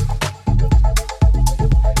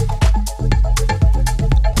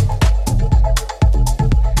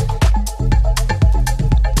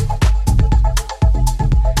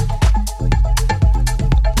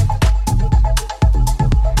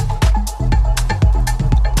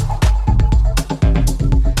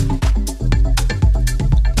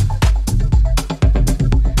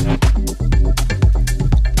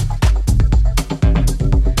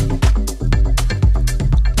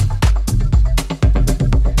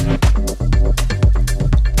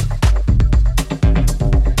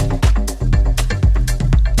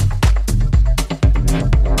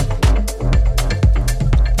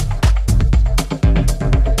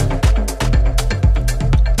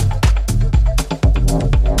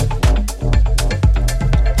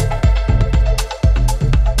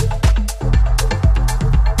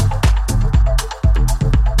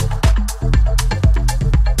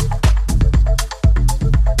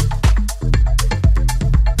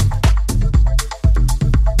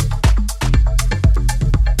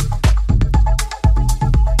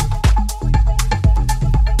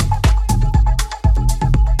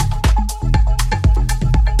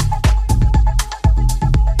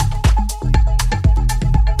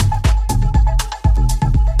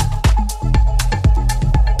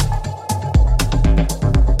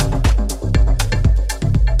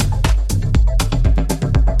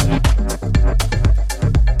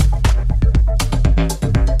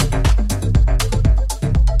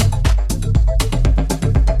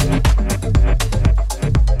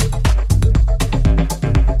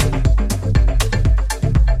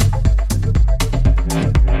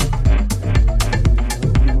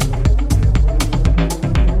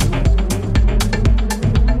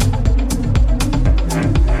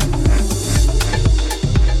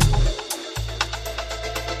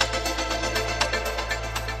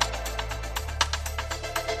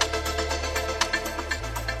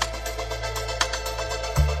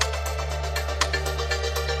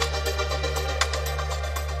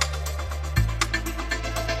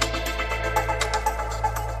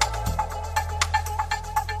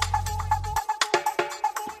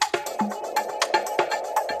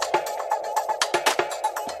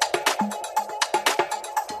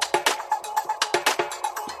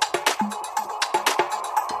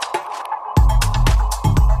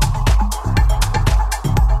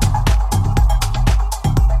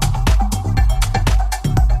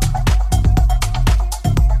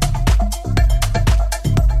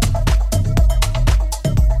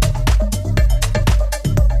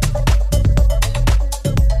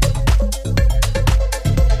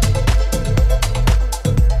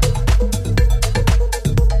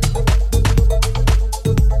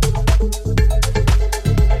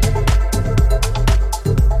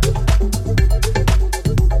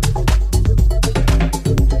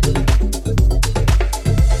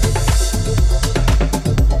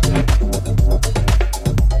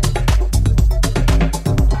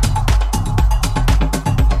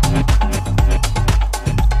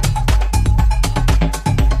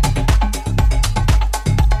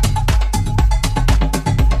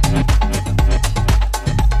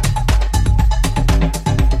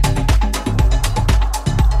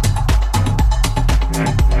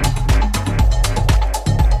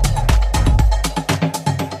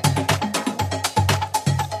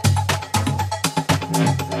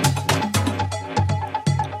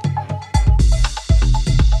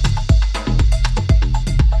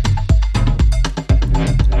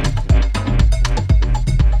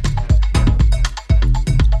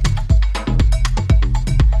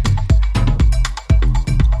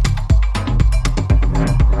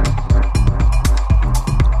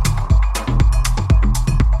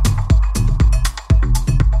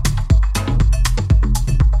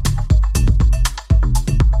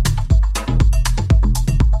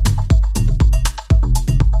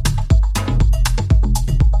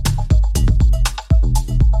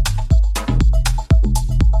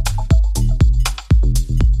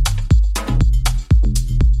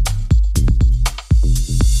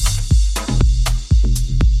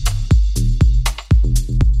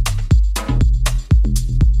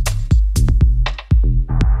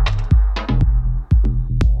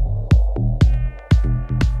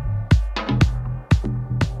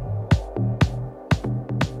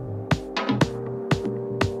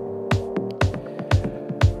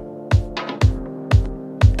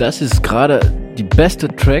 Das ist gerade die beste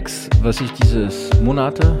Tracks, was ich dieses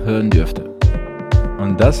Monate hören dürfte.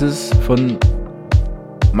 Und das ist von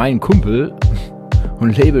meinem Kumpel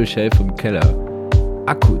und Labelchef im Keller,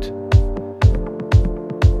 Akut.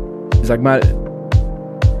 Sag mal,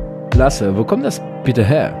 Lasse, wo kommt das bitte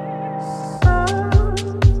her?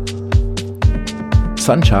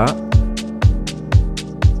 Sancha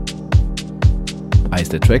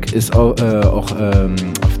heißt der Track, ist auch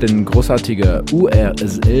auf den großartigen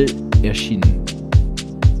URSL erschienen.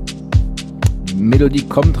 Die Melodie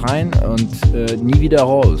kommt rein und nie wieder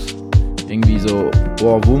raus. Irgendwie so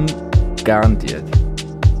Ohrwurm garantiert.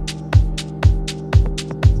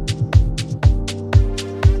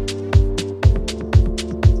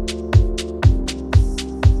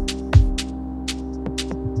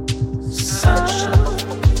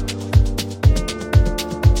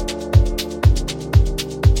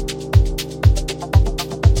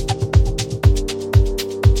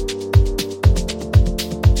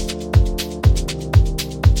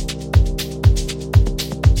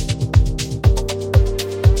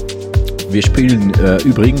 Wir spielen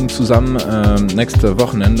übrigens zusammen nächste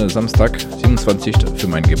Wochenende, Samstag, 27. für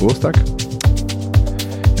meinen Geburtstag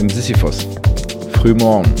im Sisyphos.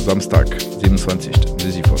 Frühmorgen, Samstag, 27.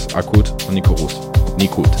 Sisyphos. Akut und Nicorus.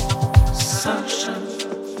 Nikut.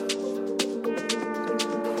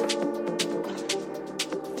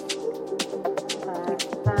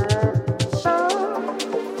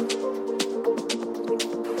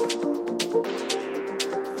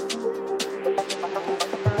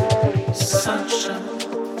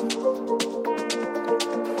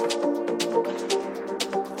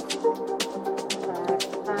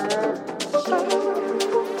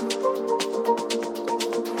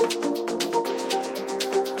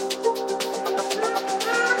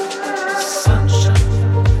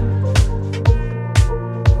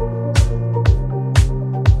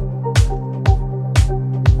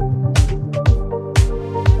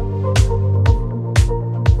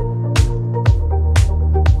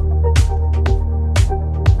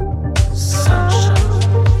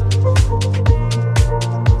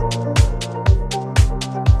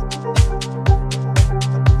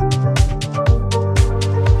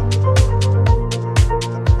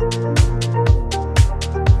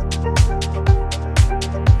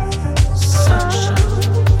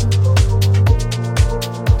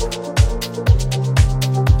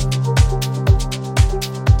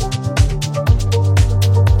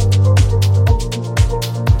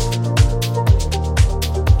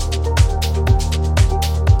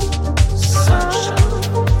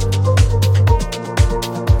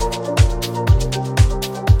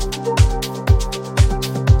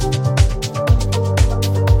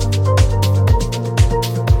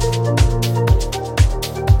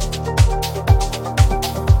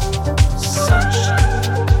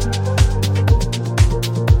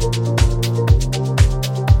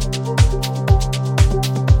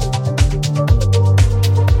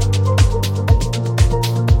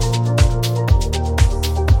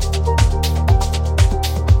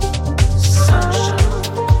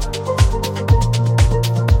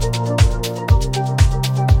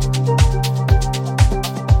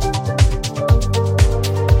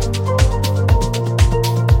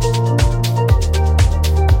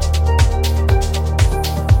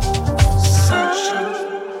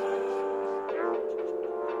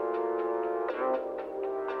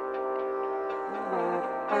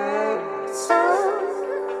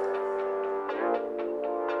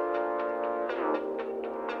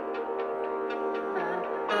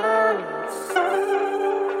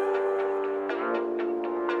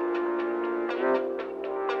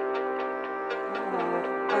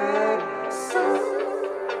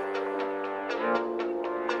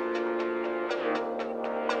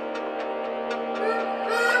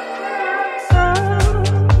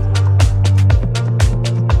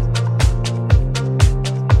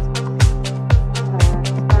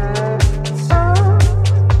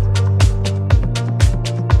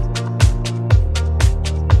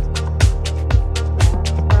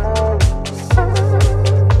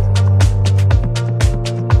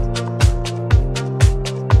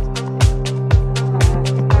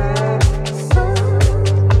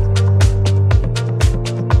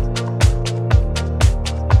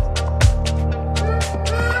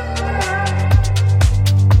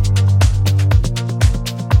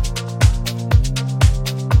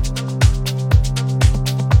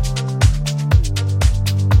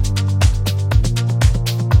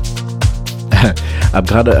 Hab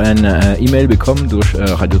gerade eine E-Mail bekommen durch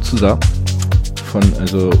Radio Zusa von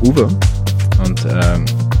Uwe und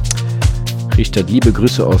richtet liebe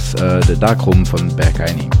Grüße aus der Darkroom von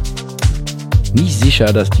Bergheini. nicht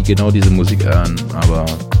sicher, dass die genau diese Musik hören, aber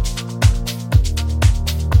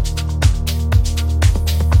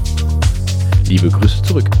liebe Grüße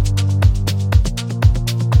zurück.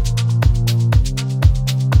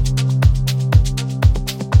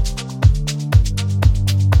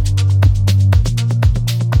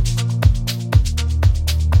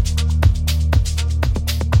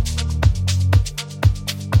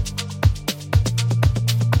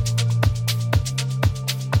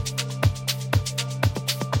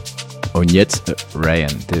 Und jetzt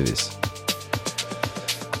Ryan Davis.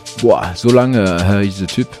 Boah, so lange höre ich diesen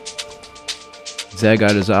Typ. Sehr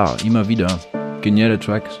geile Sache, immer wieder. Geniale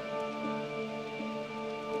Tracks.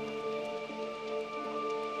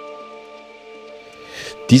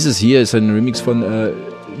 Dieses hier ist ein Remix von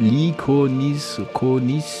Nicorus,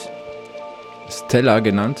 Stella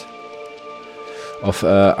genannt, auf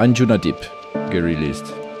Anjuna Deep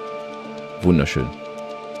gereleased. Wunderschön.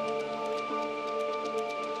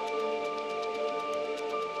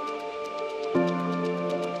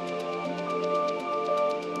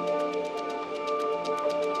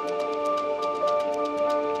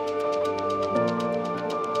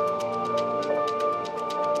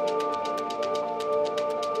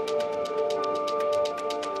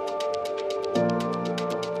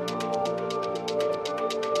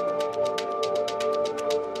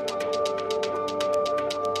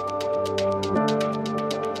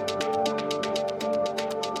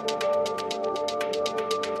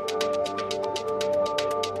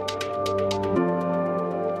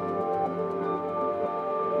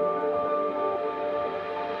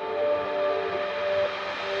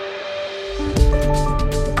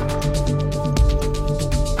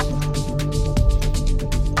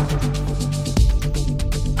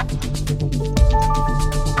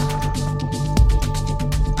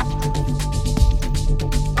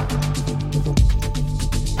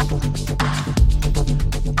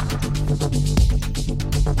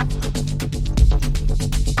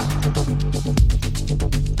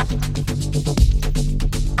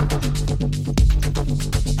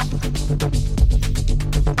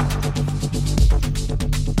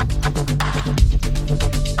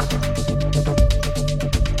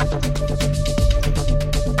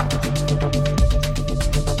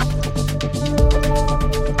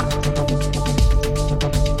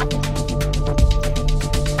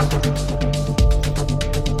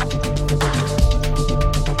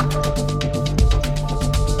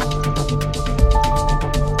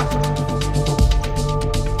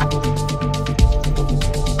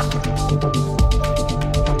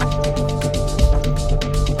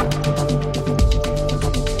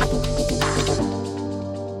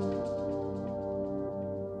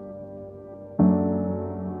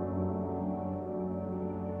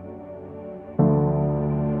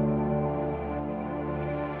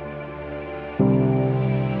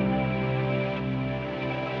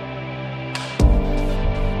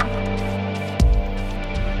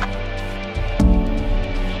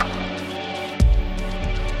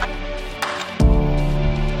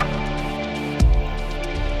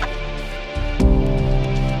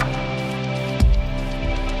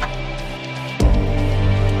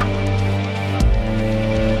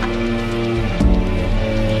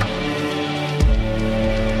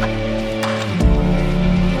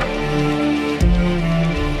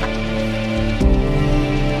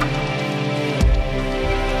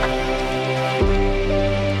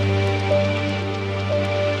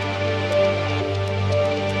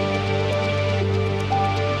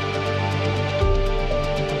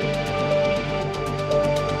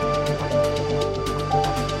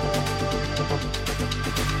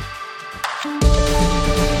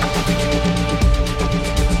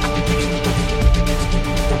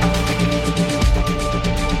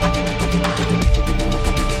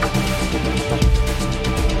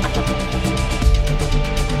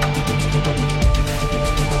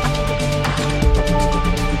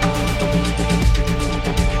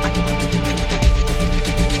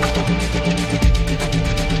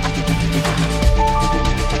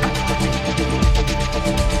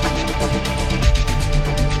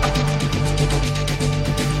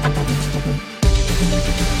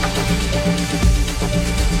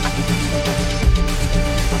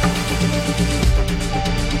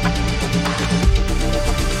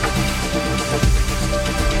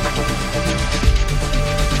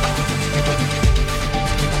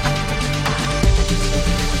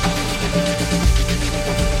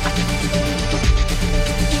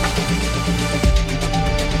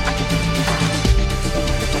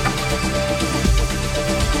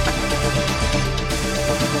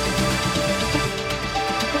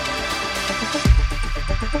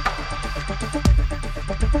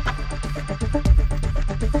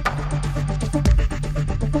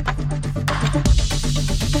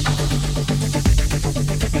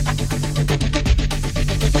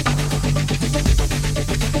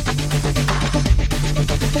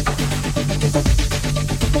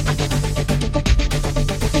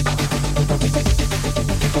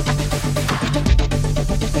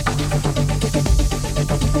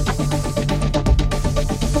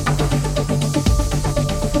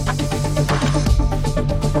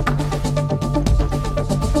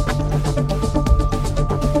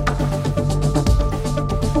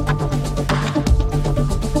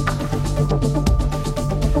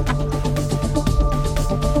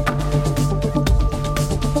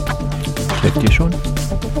 Schläft ihr schon?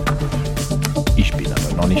 Ich bin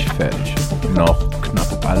aber noch nicht fertig. Noch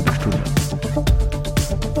knapp eine halbe Stunde.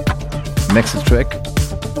 Nächster Track.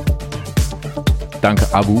 Danke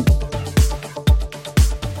Abu.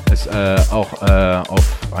 Ist auch auf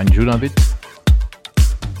ein Junavit.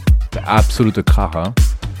 Der absolute Kracher.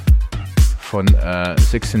 Von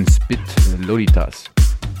 16-Bit Lolitas.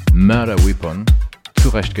 Murder Weapon. Zu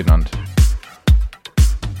Recht genannt.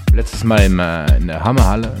 Letztes Mal in der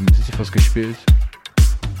Hammerhalle im Sisyphos gespielt.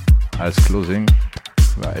 Als Closing.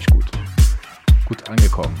 War echt gut. Gut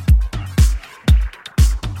angekommen.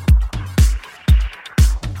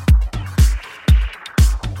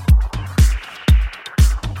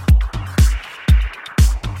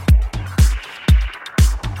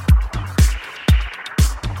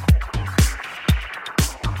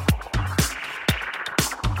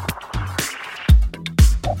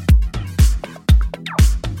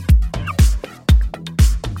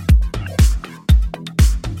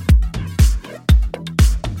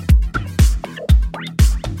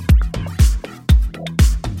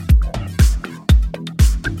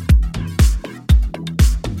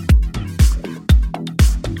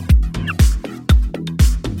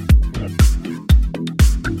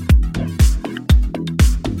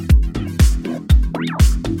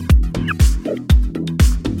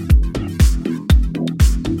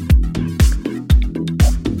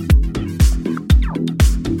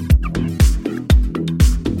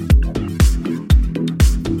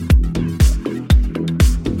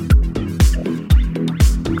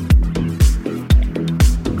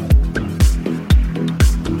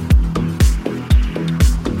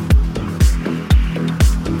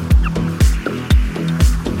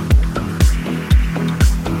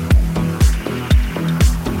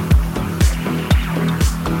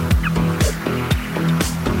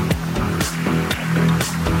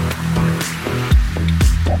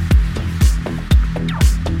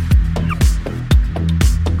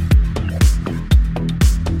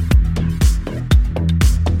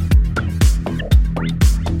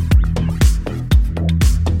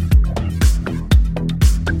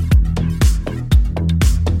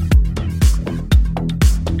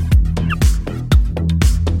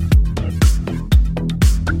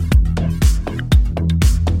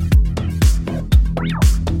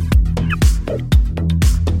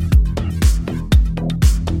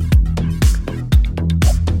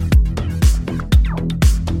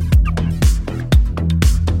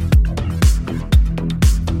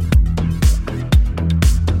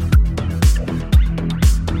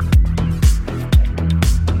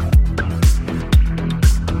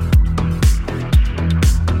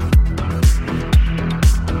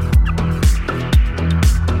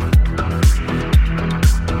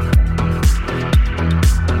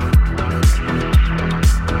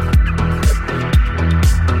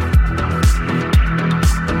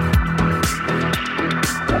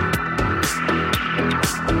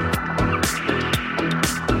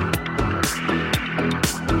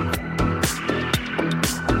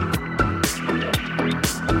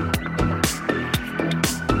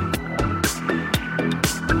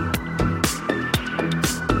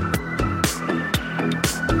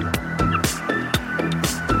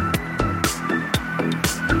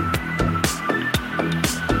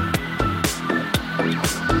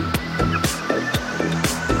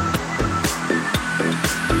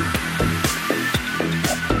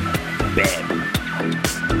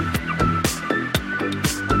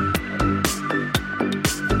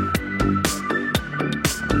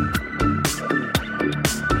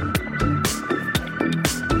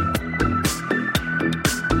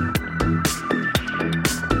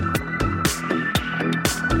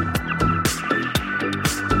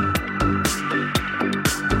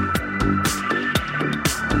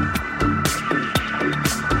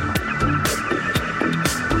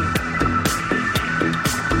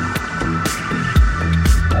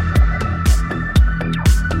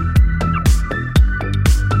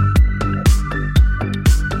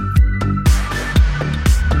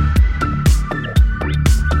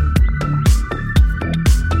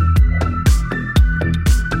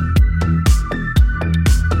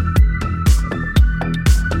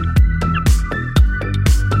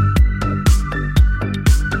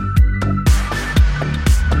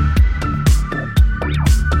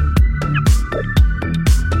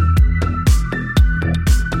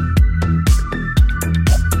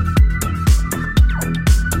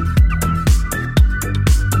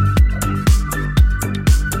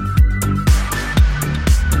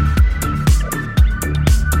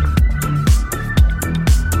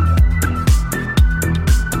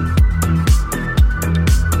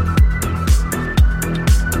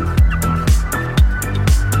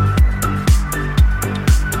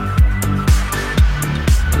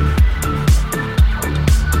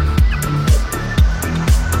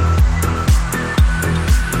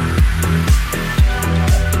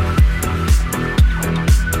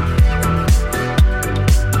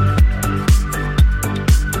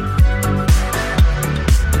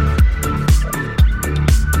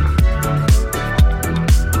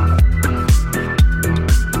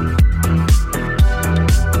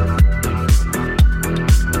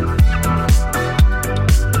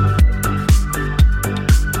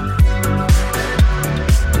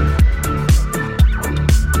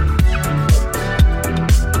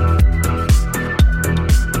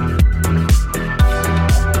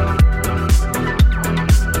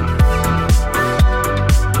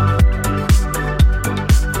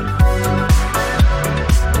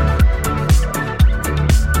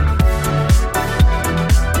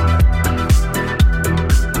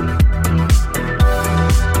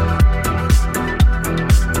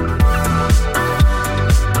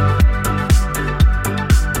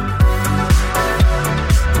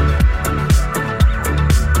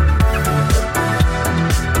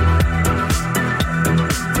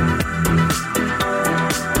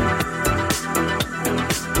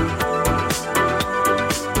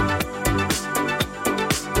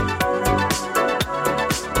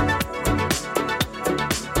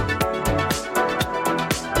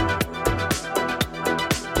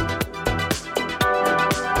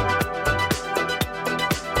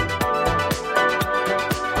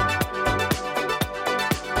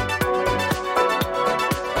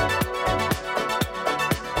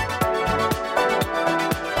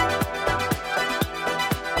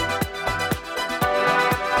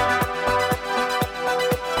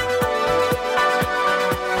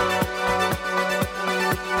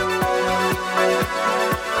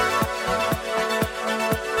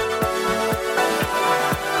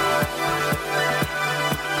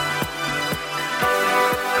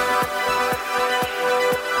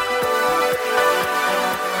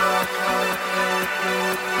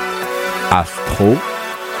 Electro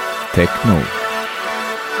Techno.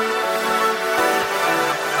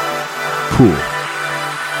 Pur.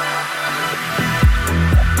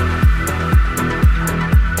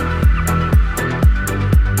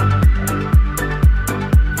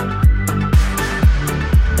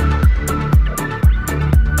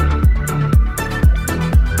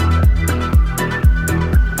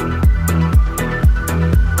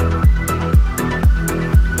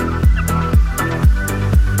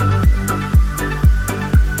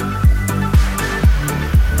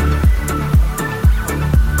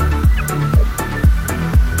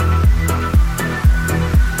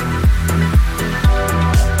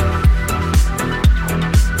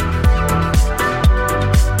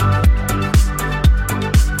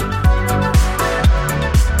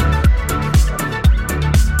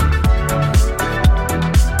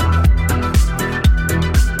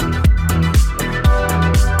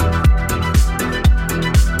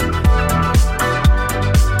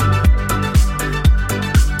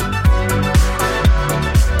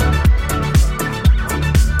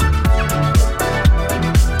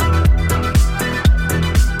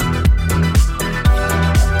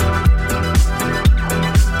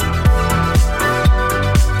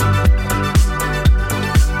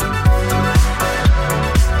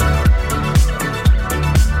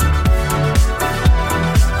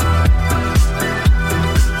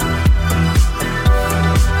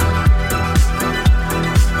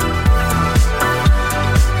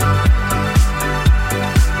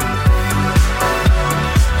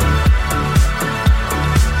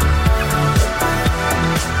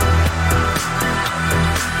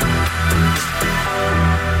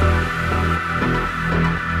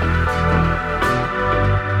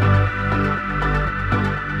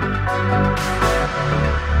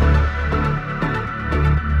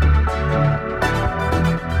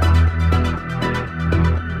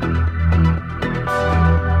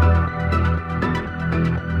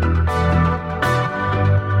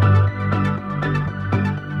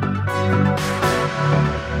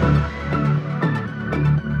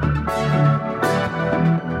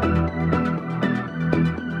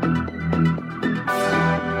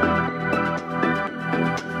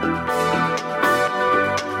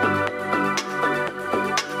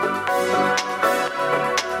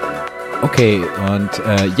 Okay, und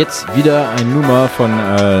jetzt wieder eine Nummer von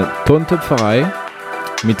Tontöpferei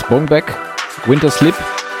mit Bongback, Winter Slip,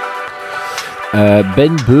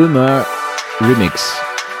 Ben Böhmer Remix.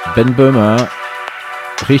 Ben Böhmer,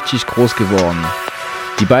 richtig groß geworden.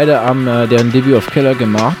 Die beiden haben deren Debüt auf Keller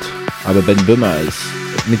gemacht, aber Ben Böhmer ist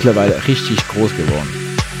mittlerweile richtig groß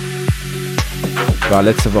geworden. War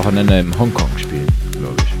letzte Wochenende im Hongkong spielen,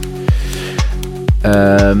 glaube ich.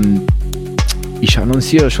 Ich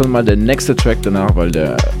annonziere schon mal den nächsten Track danach, weil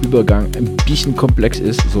der Übergang ein bisschen komplex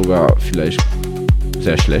ist, sogar vielleicht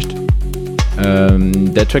sehr schlecht.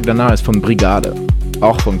 Der Track danach ist von Brigade,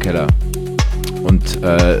 auch von Keller. Und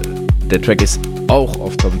der Track ist auch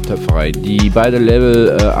auf Tontöpferei. Die beiden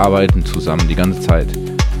Label arbeiten zusammen die ganze Zeit.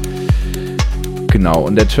 Genau,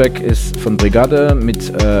 und der Track ist von Brigade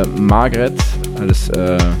mit Margaret als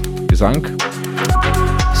Gesang.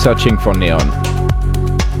 Searching for Neon.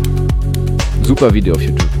 Super Video auf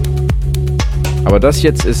YouTube. Aber das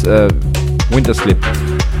jetzt ist Winter Slip.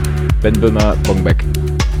 Ben Böhmer, Bongback.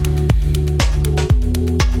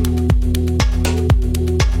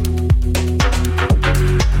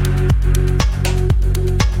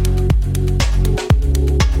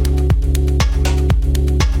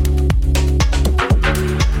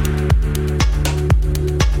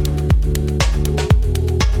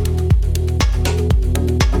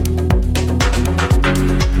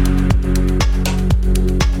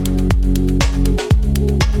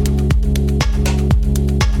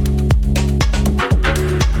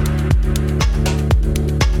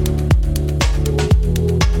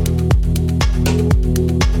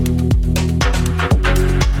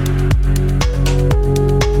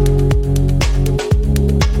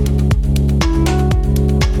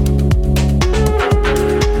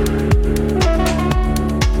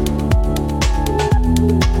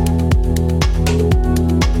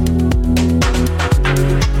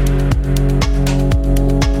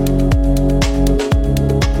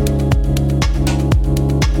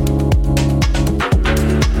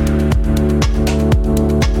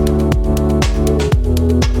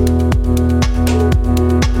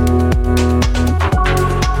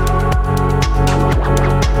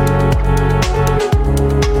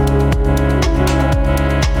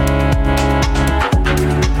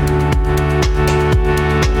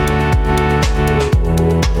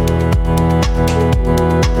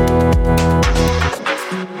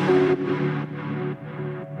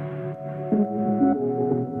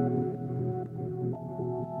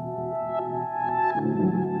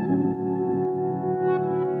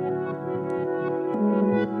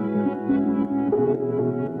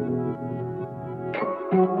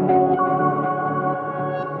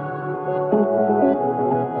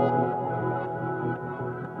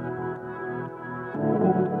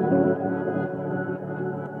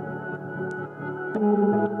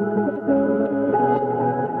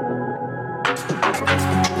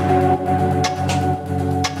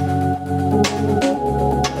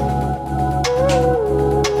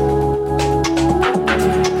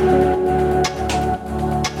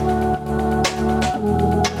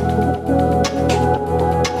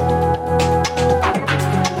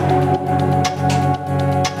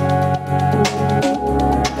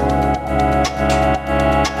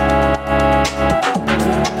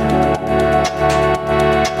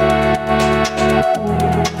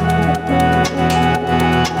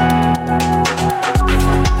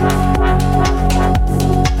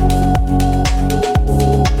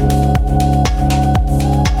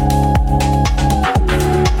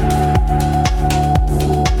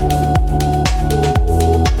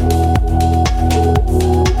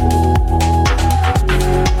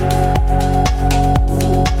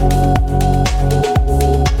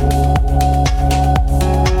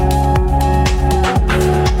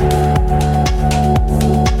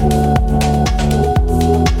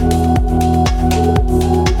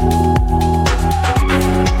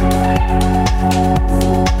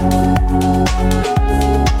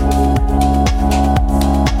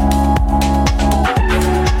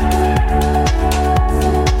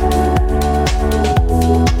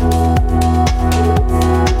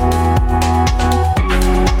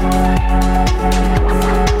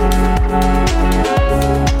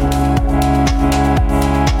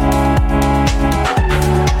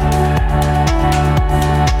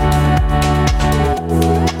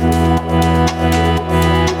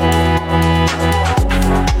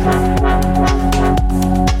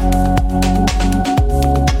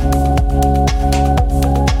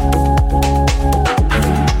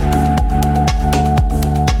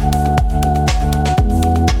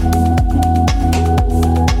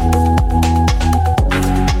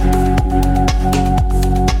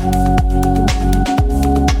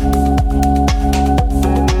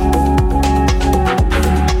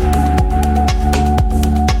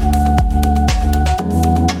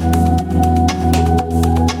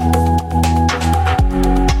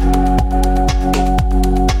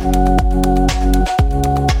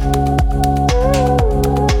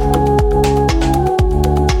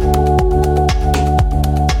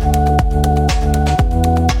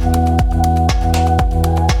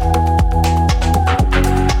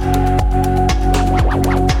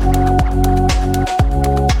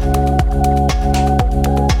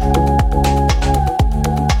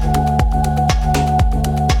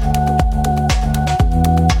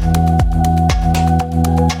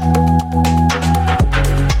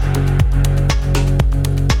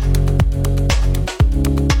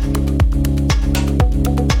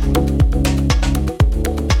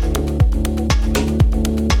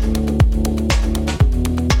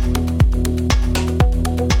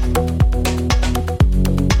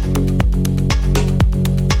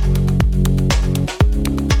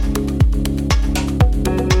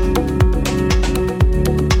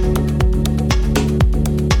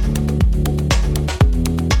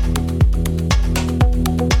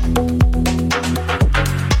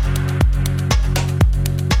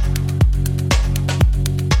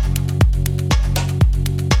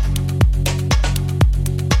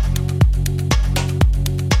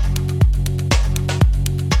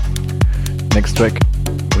 track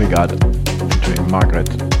Brigade featuring Margaret,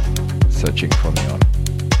 Searching for Neon.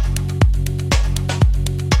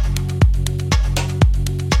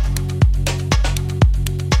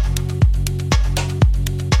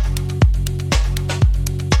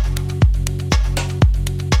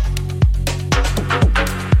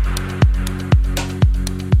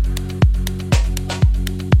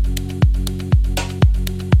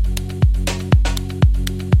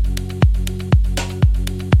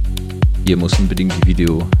 Ihr müsst unbedingt die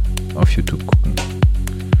Video auf YouTube gucken.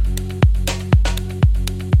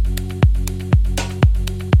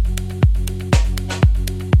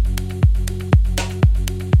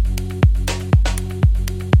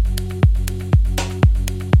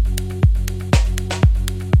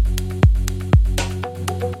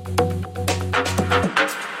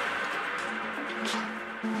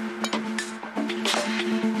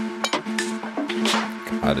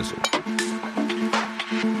 Gerade so.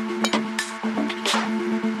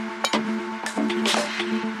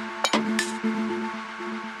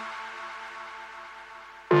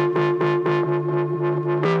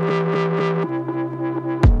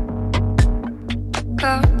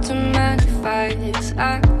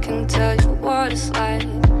 I can tell you what it's like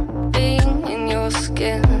being in your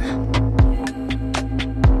skin.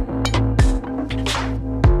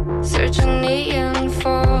 Searching neon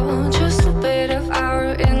for just a bit of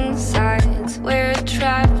our insides. We're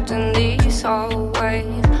trapped in these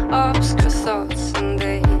hallways, obscure thoughts, and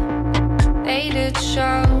they did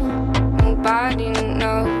show. Nobody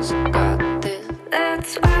knows got this.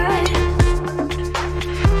 That's why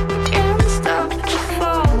can't stop the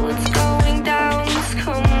fall. It's going down, it's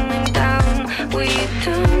coming down. We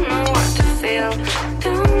don't know what to feel,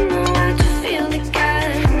 don't know what to feel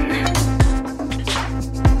again.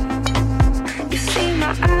 You see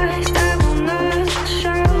my eyes that will not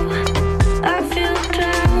show. I feel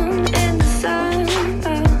drowned in the sun.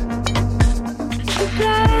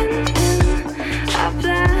 I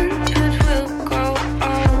blend, but we'll grow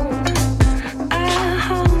old. I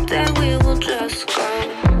hope that we will just go.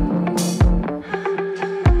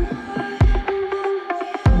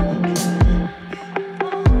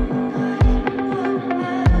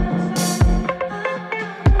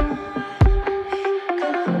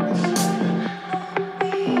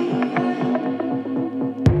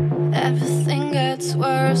 Everything gets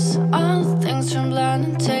worse, all things turn bland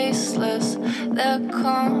and tasteless. The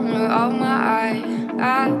corner of my eye,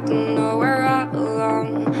 I don't know where I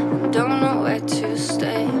belong, I don't know where to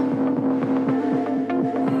stay.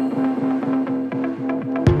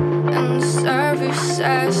 And the server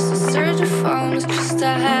says the surgery is just a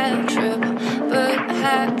head trip, but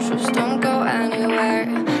head trips don't go anywhere.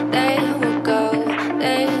 They will go,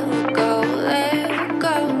 they will go, they will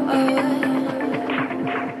go away.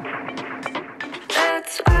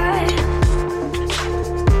 That's why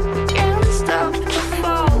can't stop the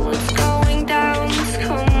fall. It's going down, it's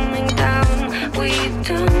coming down. We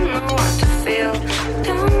don't know what to feel,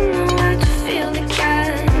 don't know what to feel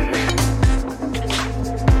again.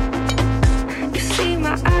 You see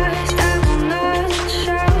my eyes that will not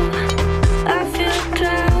show. I feel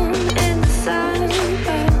drowned in the sun.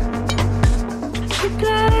 We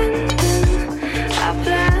blend, I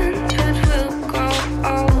blend, but we'll grow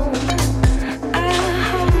old. I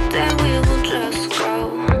hope that we will just grow.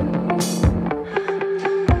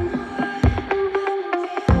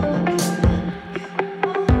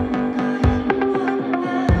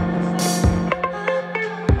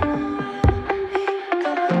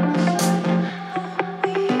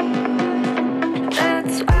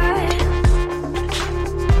 That's why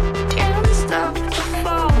can't stop the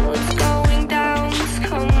fall. It's going down, it's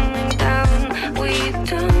coming down. We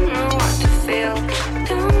don't know what to feel,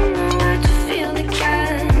 don't know what to feel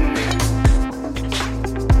again.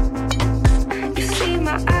 You see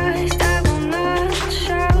my eyes that will not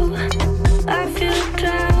show. I feel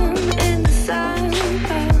drowned in the sun.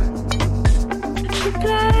 We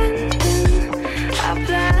blend, I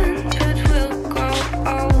blend, but we'll grow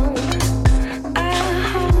old. I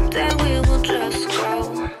hope that we will just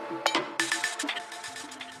grow.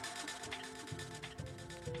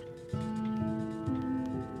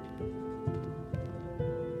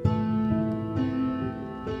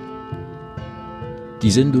 Die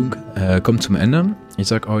Sendung kommt zum Ende. Ich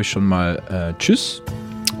sag euch schon mal Tschüss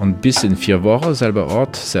und bis in 4 Wochen, selber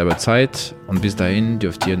Ort, selber Zeit. Und bis dahin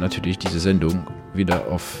dürft ihr natürlich diese Sendung wieder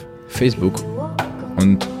auf Facebook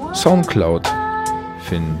und Soundcloud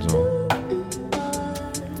finden. So.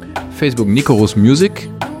 Facebook Nicorus Music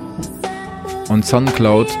und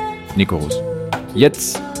Soundcloud Nicorus.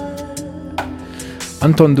 Jetzt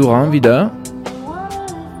Anton Duran wieder.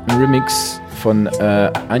 Ein Remix von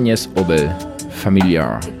Agnès Obel.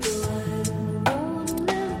 familiar.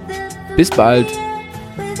 Bis bald.